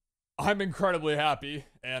I'm incredibly happy,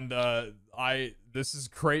 and this is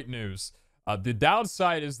great news. The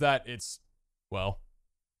downside is that it's, well,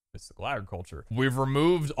 mystical agriculture. We've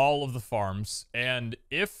removed all of the farms, and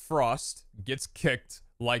if Frost gets kicked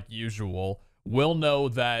like usual, we'll know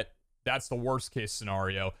that that's the worst case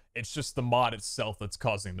scenario. It's just the mod itself that's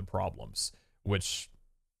causing the problems, which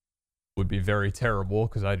would be very terrible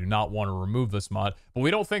because I do not want to remove this mod. But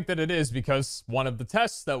we don't think that it is, because one of the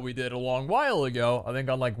tests that we did a long while ago, I think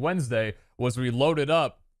on like Wednesday, was we loaded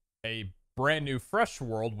up a brand new fresh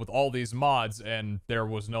world with all these mods, and there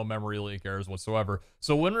was no memory leak errors whatsoever.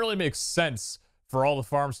 So it wouldn't really make sense for all the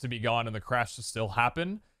farms to be gone and the crash to still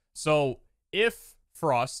happen. So if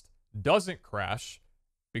Frost doesn't crash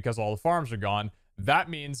because all the farms are gone, that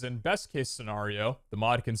means in best case scenario, the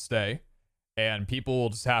mod can stay, and people will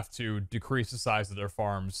just have to decrease the size of their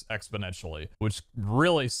farms exponentially, which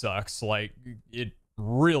really sucks. Like, it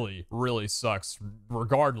really, really sucks,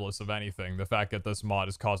 regardless of anything, the fact that this mod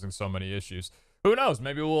is causing so many issues. Who knows?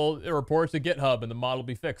 Maybe we'll report to GitHub and the mod will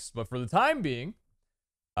be fixed. But for the time being,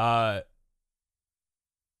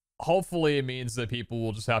 hopefully it means that people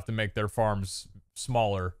will just have to make their farms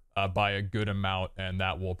smaller by a good amount, and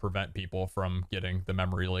that will prevent people from getting the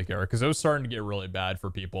memory leak error, because it was starting to get really bad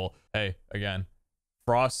for people. Hey, again,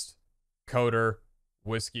 Frost, Coder,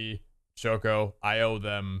 Whiskey, Choco, I owe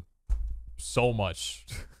them so much.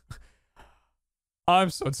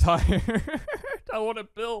 I'm so tired. I want to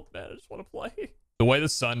build, man. I just want to play. The way the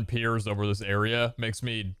sun peers over this area makes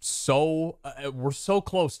me so... we're so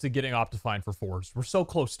close to getting Optifine for Forge. We're so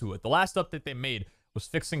close to it. The last update they made was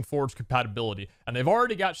fixing Forge compatibility, and they've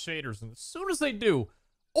already got shaders, and as soon as they do,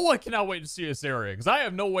 oh, I cannot wait to see this area, because I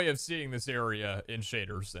have no way of seeing this area in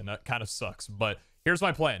shaders, and that kind of sucks. But here's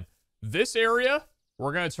my plan. This area,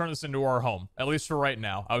 we're going to turn this into our home, at least for right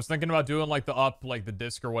now. I was thinking about doing like the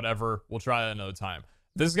disc or whatever. We'll try that another time.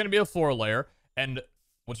 This is going to be a floor layer, and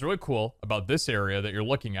what's really cool about this area that you're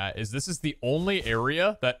looking at is this is the only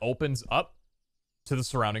area that opens up to the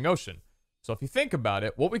surrounding ocean. So if you think about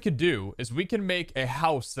it, what we could do is we can make a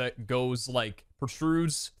house that goes like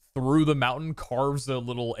protrudes through the mountain, carves a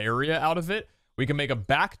little area out of it. We can make a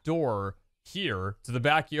back door here to the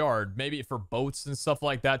backyard, maybe for boats and stuff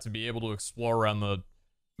like that, to be able to explore around the...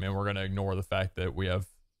 I mean, we're going to ignore the fact that we have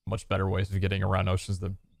much better ways of getting around oceans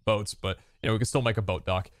than boats, but, you know, we can still make a boat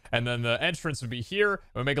dock. And then the entrance would be here,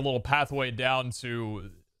 and we make a little pathway down to...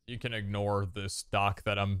 You can ignore this dock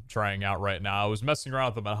that I'm trying out right now. I was messing around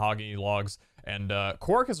with the mahogany logs, and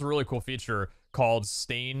Quark has a really cool feature called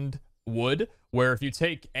stained wood, where if you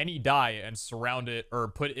take any dye and surround it, or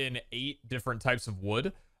put in 8 different types of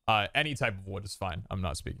wood, any type of wood is fine. I'm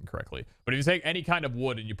not speaking correctly. But if you take any kind of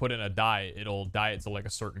wood and you put in a dye, it'll dye it to like a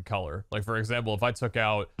certain color. Like, for example, if I took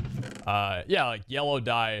out, yeah, like yellow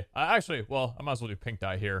dye. Actually, well, I might as well do pink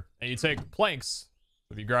dye here. And you take planks.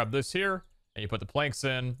 If you grab this here, and you put the planks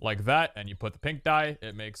in like that, and you put the pink dye,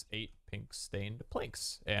 it makes 8 pink stained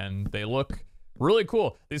planks, and they look really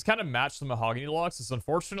cool. These kind of match the mahogany logs. It's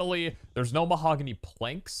unfortunately there's no mahogany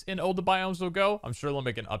planks in Ode the Biomes Will Go. I'm sure they'll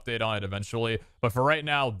make an update on it eventually, but for right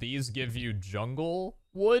now, these give you jungle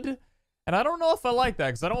wood, and I don't know if I like that,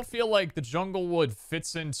 because I don't feel like the jungle wood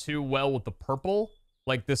fits in too well with the purple,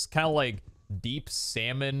 like this kind of like deep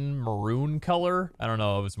salmon maroon color. I don't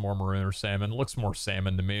know if it's more maroon or salmon. It looks more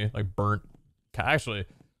salmon to me, like burnt. Actually,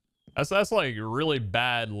 that's like really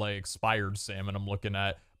bad, like expired salmon I'm looking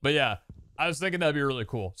at. But yeah, I was thinking that'd be really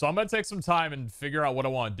cool. So I'm gonna take some time and figure out what I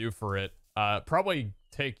want to do for it. Probably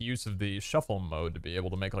take use of the shuffle mode to be able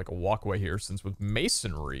to make like a walkway here, since with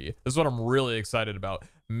masonry, this is what I'm really excited about.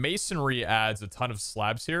 Masonry adds a ton of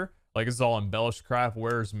slabs here. Like, it's all embellished craft.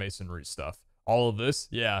 Where's masonry stuff? All of this?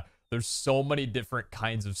 Yeah, there's so many different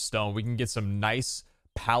kinds of stone. We can get some nice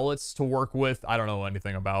pallets to work with. I don't know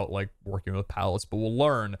anything about like working with pallets, but we'll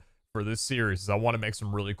learn for this series. I want to make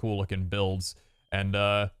some really cool looking builds, and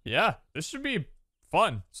yeah, this should be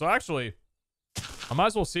fun. So actually, I might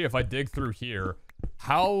as well see if I dig through here.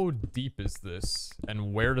 How deep is this,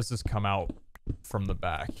 and where does this come out from the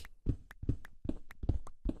back?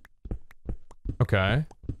 Okay,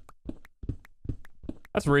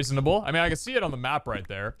 that's reasonable. I mean, I can see it on the map right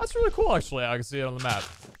there. That's really cool, actually. I can see it on the map.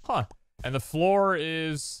 Huh. And the floor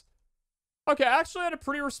is... Okay, actually at a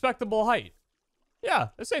pretty respectable height. Yeah,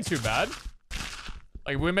 this ain't too bad.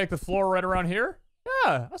 Like, we make the floor right around here?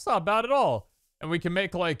 Yeah, that's not bad at all. And we can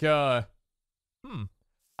make, like,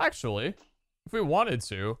 Actually, if we wanted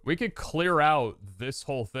to, we could clear out this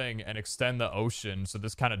whole thing and extend the ocean so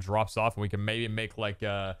this kind of drops off, and we can maybe make, like,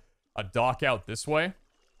 a dock out this way.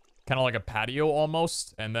 Kind of like a patio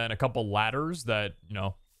almost, and then a couple ladders that, you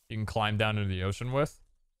know, you can climb down into the ocean with.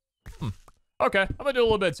 Okay, I'm gonna do a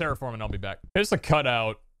little bit of terraforming and I'll be back. Here's the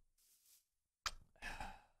cutout.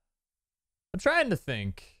 I'm trying to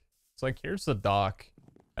think. It's like, here's the dock.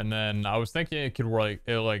 And then I was thinking it could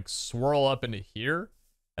like swirl up into here.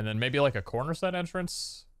 And then maybe like a corner set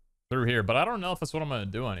entrance through here. But I don't know if that's what I'm gonna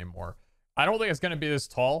do anymore. I don't think it's gonna be this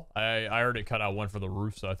tall. I already cut out one for the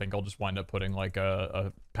roof, so I think I'll just wind up putting like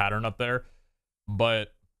a pattern up there.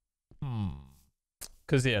 But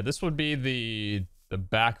because yeah, this would be the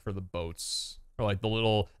back for the boats, or like the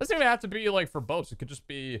little, it doesn't even have to be like for boats, it could just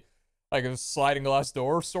be like a sliding glass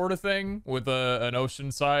door sort of thing with an ocean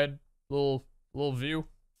side little view.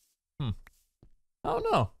 I don't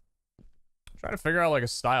know, I'm trying to figure out like a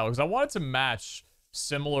style, because I want it to match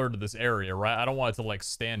similar to this area, right? I don't want it to like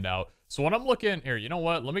stand out. So when I'm looking here, you know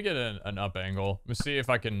what, let me get an up angle. Let me see if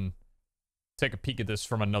I can take a peek at this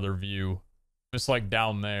from another view. Just like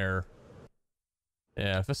down there.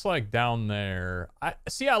 Yeah, if it's like down there, I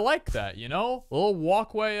like that, you know, a little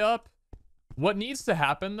walkway up. What needs to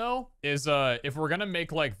happen though is if we're gonna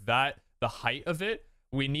make like that the height of it,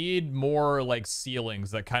 we need more like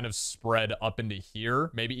ceilings that kind of spread up into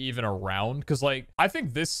here, maybe even around, because like I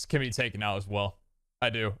think this can be taken out as well. I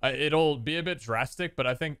do. It'll be a bit drastic, but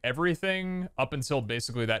I think everything up until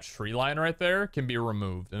basically that tree line right there can be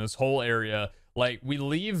removed, and this whole area, like, we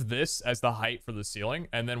leave this as the height for the ceiling,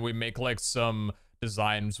 and then we make like some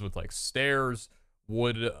designs with like stairs,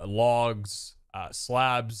 wood, logs,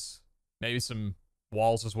 slabs, maybe some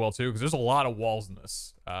walls as well too, because there's a lot of walls in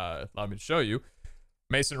this. Let me show you.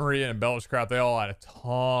 Masonry and embellished craft, they all had a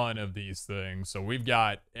ton of these things, so we've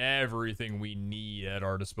got everything we need at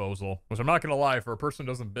our disposal, which I'm not gonna lie, for a person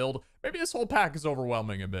who doesn't build, maybe this whole pack is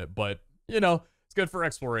overwhelming a bit, but you know, it's good for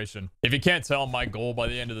exploration. If you can't tell, my goal by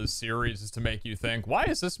the end of this series is to make you think, why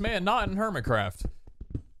is this man not in Hermitcraft?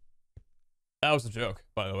 That was a joke,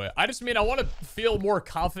 by the way. I just mean I want to feel more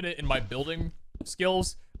confident in my building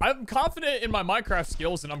skills. I'm confident in my Minecraft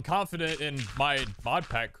skills, and I'm confident in my mod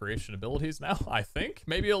pack creation abilities now, I think.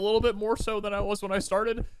 Maybe a little bit more so than I was when I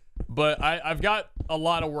started. But I've got a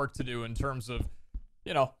lot of work to do in terms of,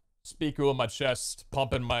 you know, speaking in my chest,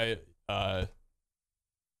 pumping my...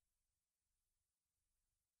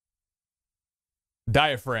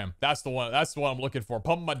 diaphragm. That's the one I'm looking for.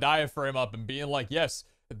 Pumping my diaphragm up and being like, yes,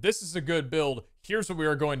 this is a good build. Here's what we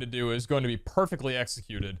are going to do. It's going to be perfectly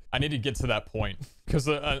executed. I need to get to that point, because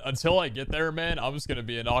until I get there, man, I'm just going to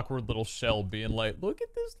be an awkward little shell being like, look at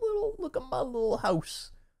my little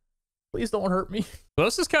house. Please don't hurt me. So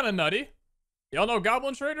this is kind of nutty. Y'all know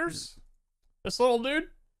Goblin Traders? This little dude?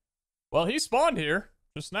 Well, he spawned here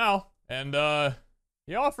just now, and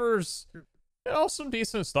he offers, you know, some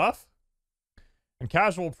decent stuff. And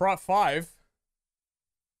casual prop 5.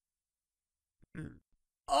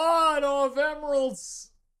 Oh, I don't have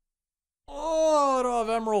emeralds. Oh, I don't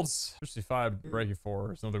have emeralds. 65 breaking 4.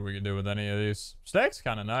 There's nothing we can do with any of these. Stack's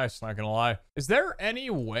kind of nice, not gonna lie. Is there any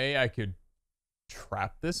way I could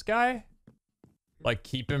trap this guy? Like,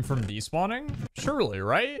 keep him from despawning? Surely,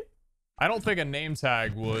 right? I don't think a name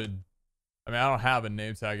tag would... I mean, I don't have a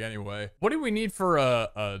name tag anyway. What do we need for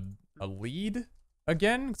a lead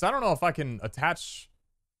again? Because I don't know if I can attach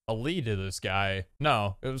a lead to this guy.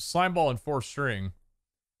 No, it was slime ball and 4 string.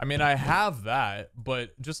 I mean, I have that,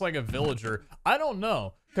 but just like a villager, I don't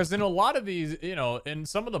know. Because in a lot of these, you know, in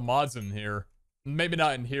some of the mods in here, maybe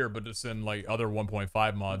not in here, but just in like other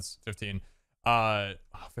 1.5 mods, 15.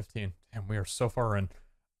 15. Damn, we are so far in.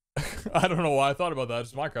 I don't know why I thought about that.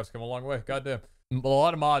 Just Minecraft's come a long way. Goddamn. A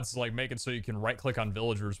lot of mods like make it so you can right click on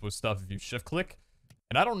villagers with stuff if you shift click.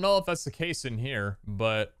 And I don't know if that's the case in here,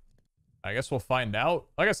 but I guess we'll find out.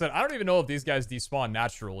 Like I said, I don't even know if these guys despawn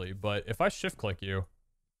naturally, but if I shift click you.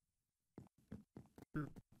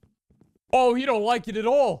 Oh, he don't like it at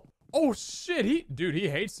all. Oh shit, dude, he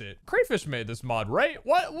hates it. Crayfish made this mod, right?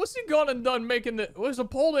 What's he gone and done making the, what's a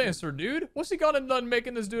pole dancer, dude? What's he gone and done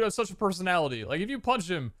making this dude have such a personality? Like, if you punch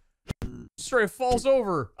him, straight falls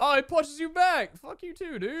over. Oh, he punches you back. Fuck you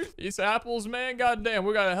too, dude. Eats apples, man. Goddamn,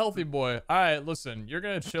 we got a healthy boy. All right, listen, you're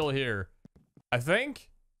gonna chill here. I think.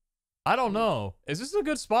 I don't know. Is this a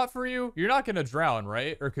good spot for you? You're not gonna drown,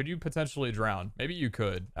 right? Or could you potentially drown? Maybe you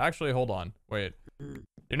could. Actually, hold on. Wait.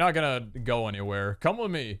 You're not gonna go anywhere. Come with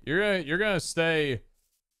me. You're gonna stay.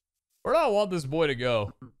 Where do I want this boy to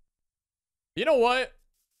go? You know what?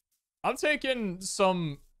 I'm taking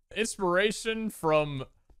some inspiration from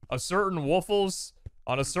a certain Waffles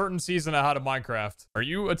on a certain season of How to Minecraft. Are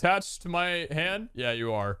you attached to my hand? Yeah,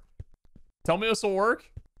 you are. Tell me this will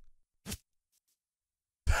work.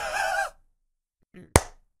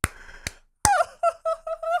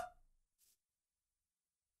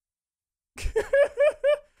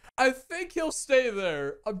 I think he'll stay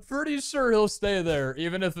there. I'm pretty sure he'll stay there,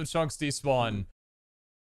 even if the chunks despawn.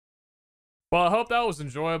 Well, I hope that was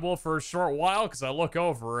enjoyable for a short while, because I look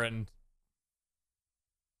over and...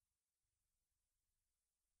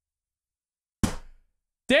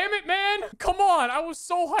 Damn it, man! Come on! I was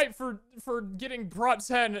so hyped for getting Prot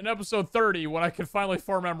 10 in episode 30 when I could finally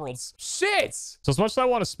farm emeralds. Shit! So as much as I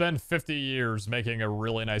want to spend 50 years making a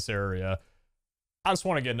really nice area, I just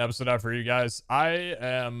want to get an episode out for you guys. I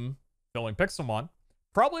am filming Pixelmon.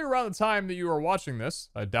 Probably around the time that you are watching this.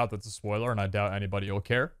 I doubt that's a spoiler, and I doubt anybody will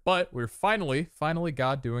care. But we're finally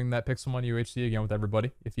got doing that Pixelmon UHC again with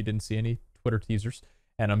everybody, if you didn't see any Twitter teasers.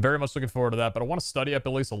 And I'm very much looking forward to that, but I want to study up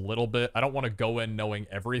at least a little bit. I don't want to go in knowing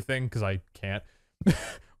everything, because I can't.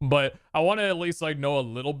 But I want to at least, like, know a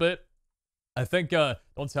little bit. I think,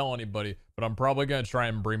 don't tell anybody, but I'm probably going to try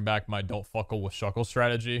and bring back my don't fuckle with shuckle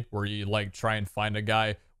strategy, where you, like, try and find a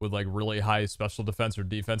guy with, like, really high special defense or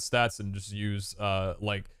defense stats and just use,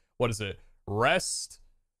 like, what is it? Rest,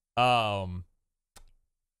 the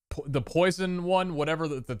poison one, whatever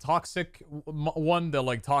the toxic one that,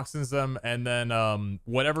 like, toxins them, and then,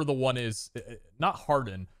 whatever the one is, not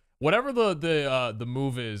harden, whatever the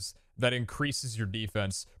move is that increases your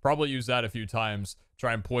defense, probably use that a few times,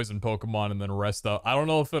 try and poison Pokemon, and then rest up. I don't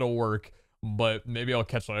know if it'll work, but maybe I'll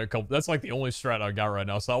catch like a couple. That's like the only strat I got right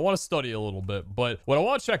now, so I want to study a little bit. But what I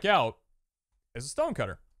want to check out is a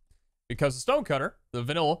Stonecutter, because the Stonecutter, the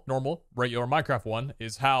vanilla, normal, regular Minecraft one,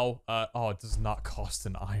 is how, oh, it does not cost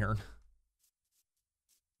an iron.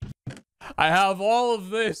 I have all of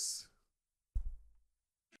this.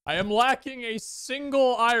 I am lacking a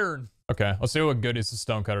single iron. Okay, let's see what goodies the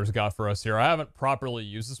Stonecutter's got for us here. I haven't properly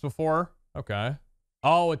used this before. Okay.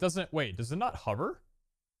 Oh, it doesn't, wait, does it not hover?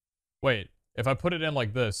 Wait, if I put it in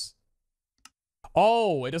like this.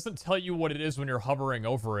 Oh, it doesn't tell you what it is when you're hovering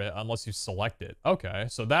over it unless you select it. Okay,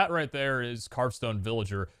 so that right there is Carvestone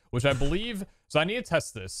Villager, which I believe, so I need to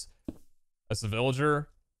test this. That's the Villager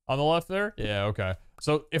on the left there? Yeah, okay.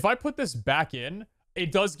 So if I put this back in,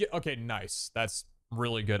 it does get, okay, nice. That's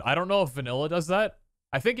really good. I don't know if vanilla does that.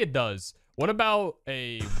 I think it does. What about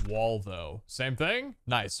a wall, though? Same thing?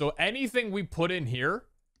 Nice. So anything we put in here...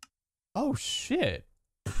 Oh, shit.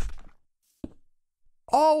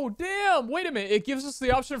 Oh, damn. Wait a minute. It gives us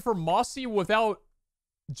the option for mossy without...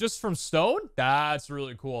 just from stone? That's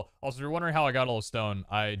really cool. Also, if you're wondering how I got all the stone,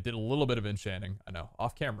 I did a little bit of enchanting. I know.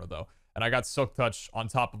 Off camera, though. And I got Silk Touch on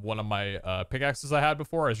top of one of my pickaxes I had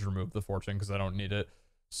before. I just removed the fortune because I don't need it.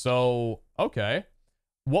 So, okay.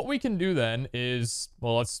 What we can do then is...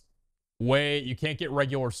 Well, let's... Wait, you can't get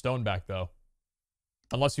regular stone back, though.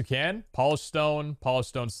 Unless you can. Polished stone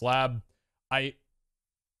slab.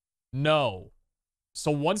 No.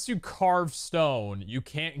 So once you carve stone, you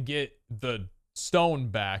can't get the stone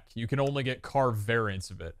back. You can only get carved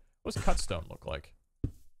variants of it. What does cut stone look like?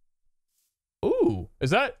 Ooh.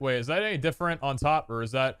 Wait, is that any different on top, or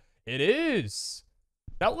is that... It is!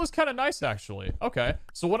 That looks kind of nice, actually. Okay.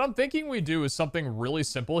 So what I'm thinking we do is something really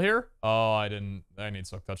simple here. Oh, I need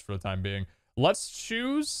Silk Touch for the time being. Let's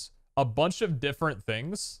choose a bunch of different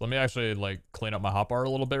things. Let me actually, like, clean up my hotbar a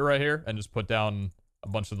little bit right here and just put down a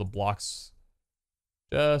bunch of the blocks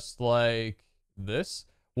just like this.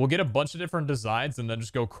 We'll get a bunch of different designs and then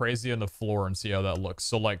just go crazy on the floor and see how that looks.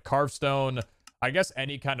 So, like, carved stone, I guess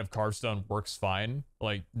any kind of carved stone works fine.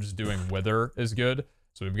 Like, just doing wither is good.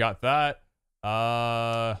 So we've got that.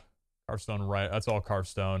 Carved stone, right? That's all carved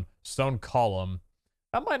stone. Stone column.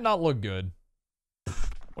 That might not look good.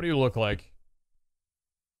 What do you look like?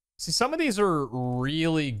 See, some of these are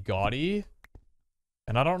really gaudy.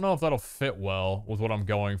 And I don't know if that'll fit well with what I'm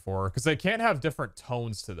going for. Because they can't have different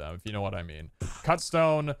tones to them, if you know what I mean. Cut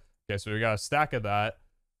stone. Okay, so we got a stack of that.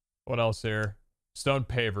 What else here? Stone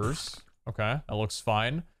pavers. Okay, that looks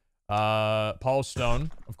fine. Polished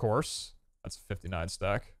stone, of course. That's a 59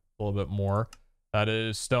 stack. A little bit more. That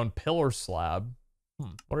is stone pillar slab.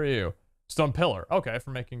 What are you? Stone pillar. Okay,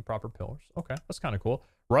 for making proper pillars. Okay, that's kind of cool.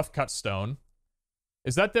 Rough cut stone.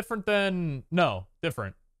 Is that different than... No,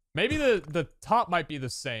 different. Maybe the top might be the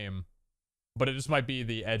same. but it just might be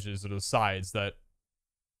the edges or the sides that...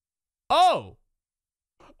 Oh!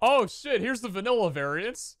 Oh, shit, here's the vanilla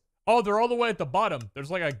variants. Oh, they're all the way at the bottom.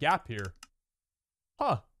 There's like a gap here.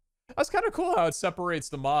 Huh. That's kind of cool how it separates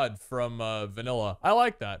the mod from vanilla. I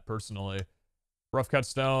like that, personally. Rough cut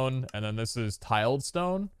stone, and then this is tiled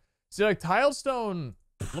stone. See, like, tiled stone...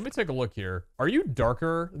 Let me take a look here. Are you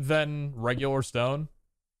darker than regular stone?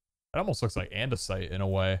 It almost looks like andesite in a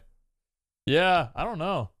way. Yeah, I don't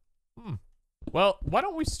know. Well, why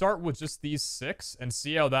don't we start with just these 6 and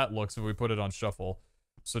see how that looks if we put it on shuffle.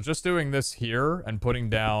 So just doing this here and putting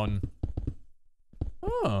down...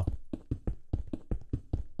 Oh.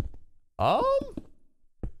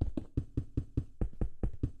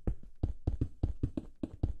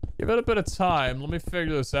 Give it a bit of time. Let me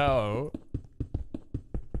figure this out.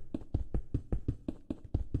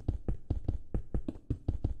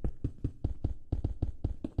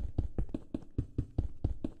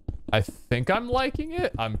 I think I'm liking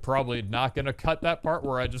it. I'm probably not going to cut that part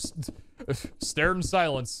where I just stared in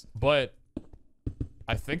silence, but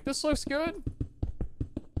I think this looks good.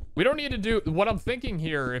 We don't need to do... What I'm thinking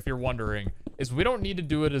here, if you're wondering, is we don't need to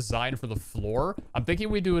do a design for the floor. I'm thinking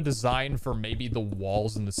we do a design for maybe the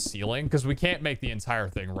walls and the ceiling, because we can't make the entire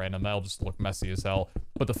thing random. That'll just look messy as hell.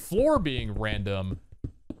 But the floor being random,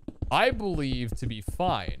 I believe to be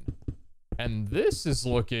fine. And this is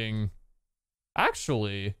looking...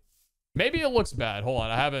 Actually... Maybe it looks bad. Hold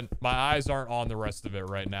on, my eyes aren't on the rest of it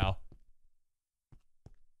right now.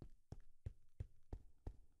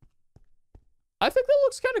 I think that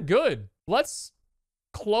looks kind of good. Let's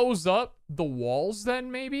close up the walls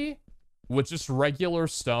then, maybe, with just regular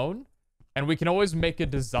stone. And we can always make a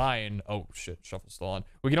design. Oh, shit, shuffle's still on.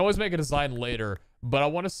 We can always make a design later, but I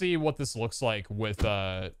want to see what this looks like with,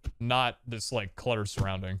 not this, like, clutter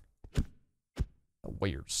surrounding. No way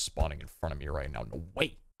you're spawning in front of me right now. No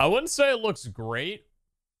way. I wouldn't say it looks great.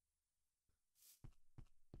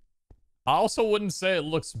 I also wouldn't say it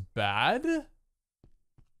looks bad.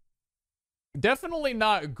 Definitely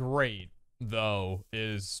not great, though,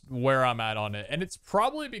 is where I'm at on it. And it's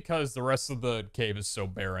probably because the rest of the cave is so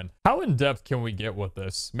barren. How in-depth can we get with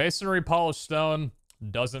this? Masonry, polished stone,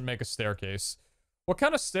 doesn't make a staircase. What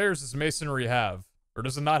kind of stairs does masonry have? Or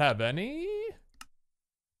does it not have any?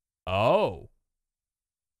 Oh.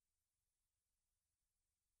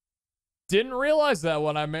 Didn't realize that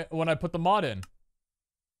when I put the mod in.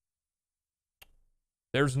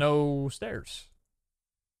 There's no stairs.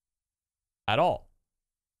 At all.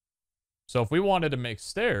 So if we wanted to make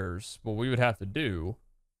stairs, what we would have to do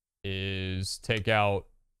is take out...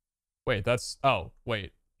 Wait, that's... Oh,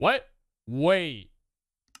 wait. What? Wait.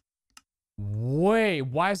 Wait,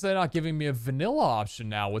 why is that not giving me a vanilla option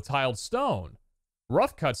now with tiled stone?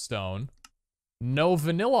 Rough cut stone, no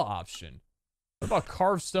vanilla option. What about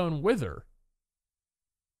carved stone wither?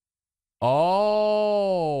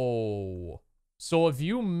 Oh. So if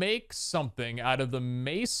you make something out of the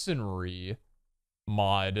masonry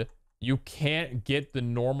mod, you can't get the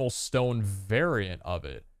normal stone variant of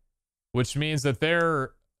it. Which means that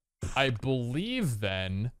I believe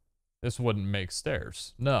then, this wouldn't make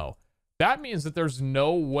stairs. No. That means that there's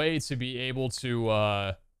no way to be able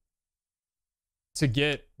to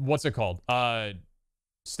get, what's it called?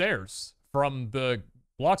 Stairs from the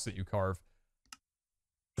blocks that you carve.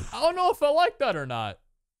 I don't know if I like that or not.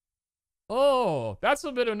 Oh, that's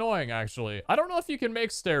a bit annoying, actually. I don't know if you can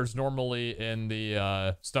make stairs normally in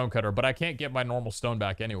the stonecutter, but I can't get my normal stone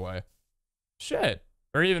back anyway. Shit.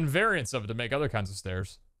 Or even variants of it to make other kinds of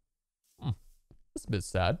stairs. That's a bit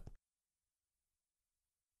sad.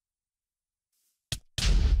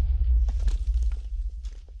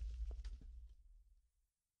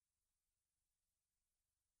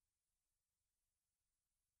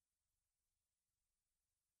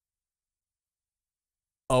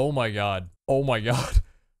 Oh my god. Oh my god.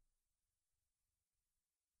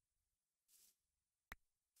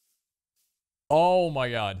 Oh my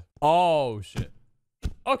god. Oh shit.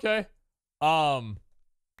 Okay. Of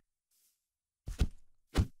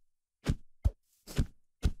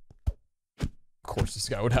course this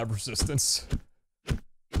guy would have resistance.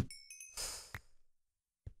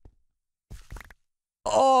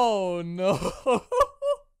 Oh no.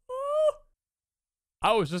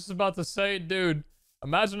 I was just about to say, dude.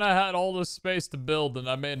 Imagine I had all this space to build and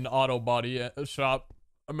I made an auto body shop.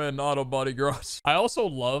 I made an auto body garage. I also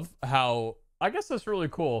love how, I guess that's really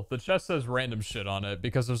cool. The chest says random shit on it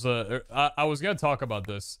because there's I was going to talk about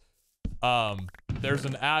this. There's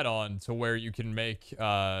an add-on to where you can make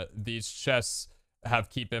these chests have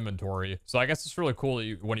keep inventory. So I guess it's really cool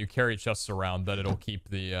that when you carry chests around that it'll keep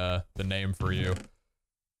the name for you.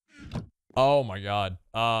 Oh my god.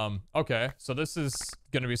 Okay. So this is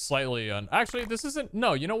gonna be slightly actually, this isn't,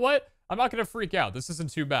 no, you know what? I'm not gonna freak out. This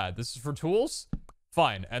isn't too bad. This is for tools?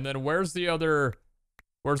 Fine. And then where's the other,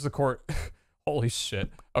 where's the court? Holy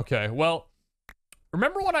shit. Okay, well,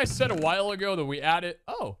 remember when I said a while ago that we added,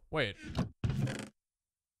 oh, wait.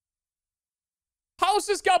 How's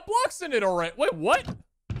this got blocks in it already? Wait, what?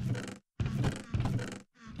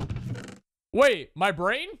 Wait, my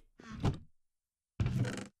brain?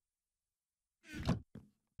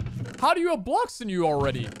 How do you have blocks in you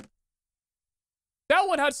already? That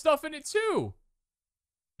one had stuff in it too.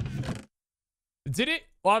 Did it?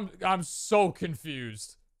 Well, I'm so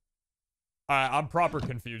confused. Alright, I'm proper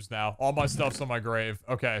confused now. All my stuff's on my grave.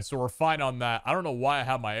 Okay, so we're fine on that. I don't know why I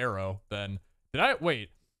have my arrow then. Did I? Wait.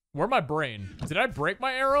 Where's my brain? Did I break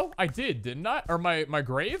my arrow? I did, didn't I? Or my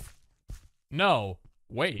grave? No.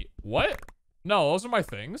 Wait, what? No, those are my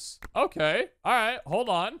things. Okay. Alright, hold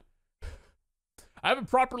on. I haven't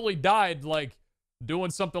properly died, like,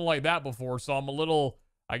 doing something like that before, so I'm a little,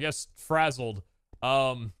 I guess, frazzled.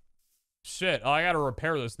 Shit, I gotta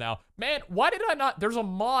repair this now. Man, why did I not? There's a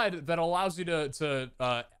mod that allows you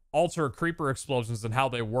to alter creeper explosions and how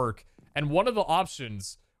they work. And one of the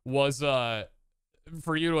options was,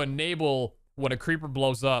 for you to enable when a creeper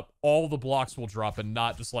blows up, all the blocks will drop and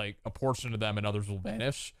not just, like, a portion of them and others will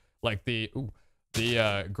vanish. Like, the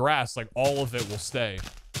grass, like, all of it will stay.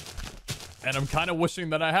 And I'm kind of wishing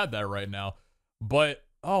that I had that right now. But,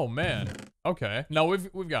 oh, man. Okay. No,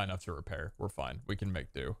 we've got enough to repair. We're fine. We can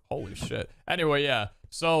make do. Holy shit. Anyway, yeah.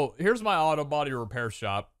 So, here's my auto body repair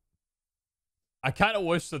shop. I kind of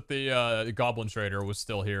wish that the Goblin Trader was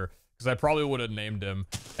still here. Because I probably would have named him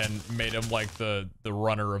and made him, like, the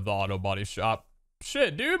runner of the auto body shop.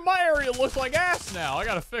 Shit, dude, my area looks like ass now. I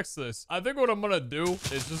gotta fix this. I think what I'm gonna do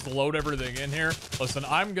is just load everything in here. Listen,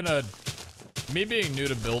 I'm gonna... Me being new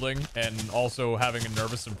to building and also having a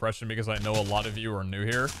nervous impression because I know a lot of you are new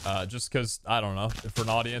here, just because, I don't know, for an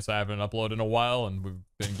audience, I haven't uploaded in a while and we've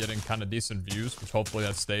been getting kind of decent views, which hopefully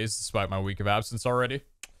that stays despite my week of absence already.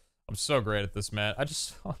 I'm so great at this, man. I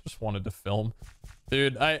just wanted to film.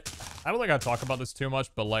 Dude, I don't think I talk about this too much,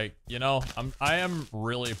 but like, you know, I am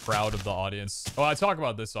really proud of the audience. Well, I talk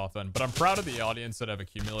about this often, but I'm proud of the audience that I've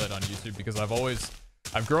accumulated on YouTube because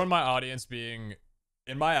I've grown my audience being,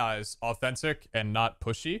 in my eyes, authentic and not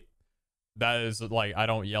pushy. That is, like, I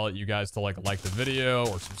don't yell at you guys to, like the video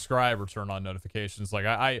or subscribe or turn on notifications. Like,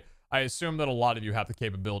 I assume that a lot of you have the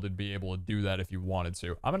capability to be able to do that if you wanted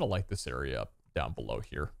to. I'm gonna light this area up down below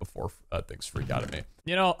here before things freak out at me.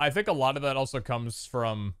 You know, I think a lot of that also comes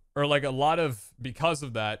from, or like because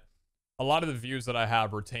of that, a lot of the views that I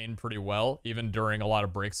have retain pretty well, even during a lot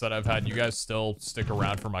of breaks that I've had. You guys still stick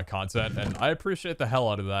around for my content, and I appreciate the hell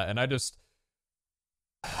out of that, and I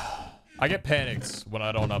get panicked when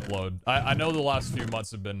I don't upload. I know the last few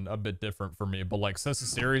months have been a bit different for me, but like since the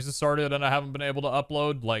series has started and I haven't been able to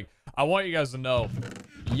upload, like I want you guys to know,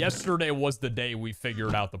 yesterday was the day we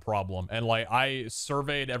figured out the problem. And like I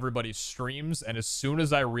surveyed everybody's streams, and as soon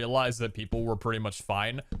as I realized that people were pretty much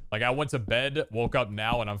fine, like I went to bed, woke up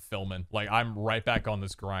now, and I'm filming. Like I'm right back on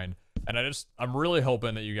this grind. And I'm really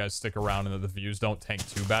hoping that you guys stick around and that the views don't tank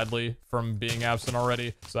too badly from being absent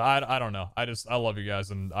already. So I don't know. I love you guys,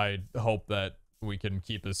 and I hope that we can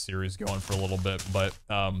keep this series going for a little bit. But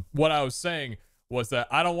what I was saying was that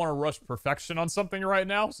I don't want to rush perfection on something right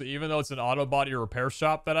now. So even though it's an auto body repair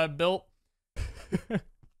shop that I've built. All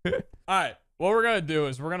right. What we're going to do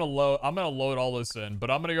is I'm going to load all this in, but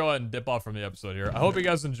I'm going to go ahead and dip off from the episode here. I hope you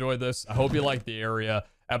guys enjoyed this. I hope you liked the area.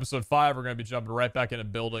 Episode 5, we're going to be jumping right back into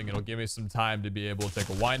building. It'll give me some time to be able to take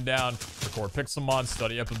a wind down, record Pixelmon,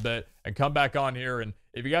 study up a bit, and come back on here. And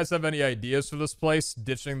if you guys have any ideas for this place,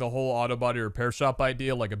 ditching the whole auto body repair shop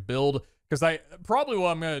idea, like a build, because probably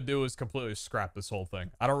what I'm going to do is completely scrap this whole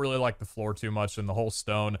thing. I don't really like the floor too much and the whole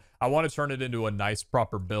stone. I want to turn it into a nice,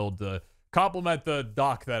 proper build to complement the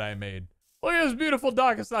dock that I made. Look at this beautiful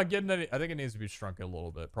dock. It's not getting any... I think it needs to be shrunk a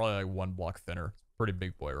little bit. Probably like 1 block thinner. Pretty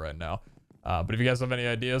big boy right now. But if you guys have any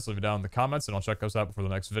ideas, leave it down in the comments, and I'll check those out before the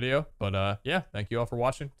next video. But yeah, thank you all for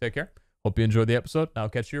watching. Take care. Hope you enjoyed the episode, and I'll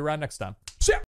catch you around next time. See ya!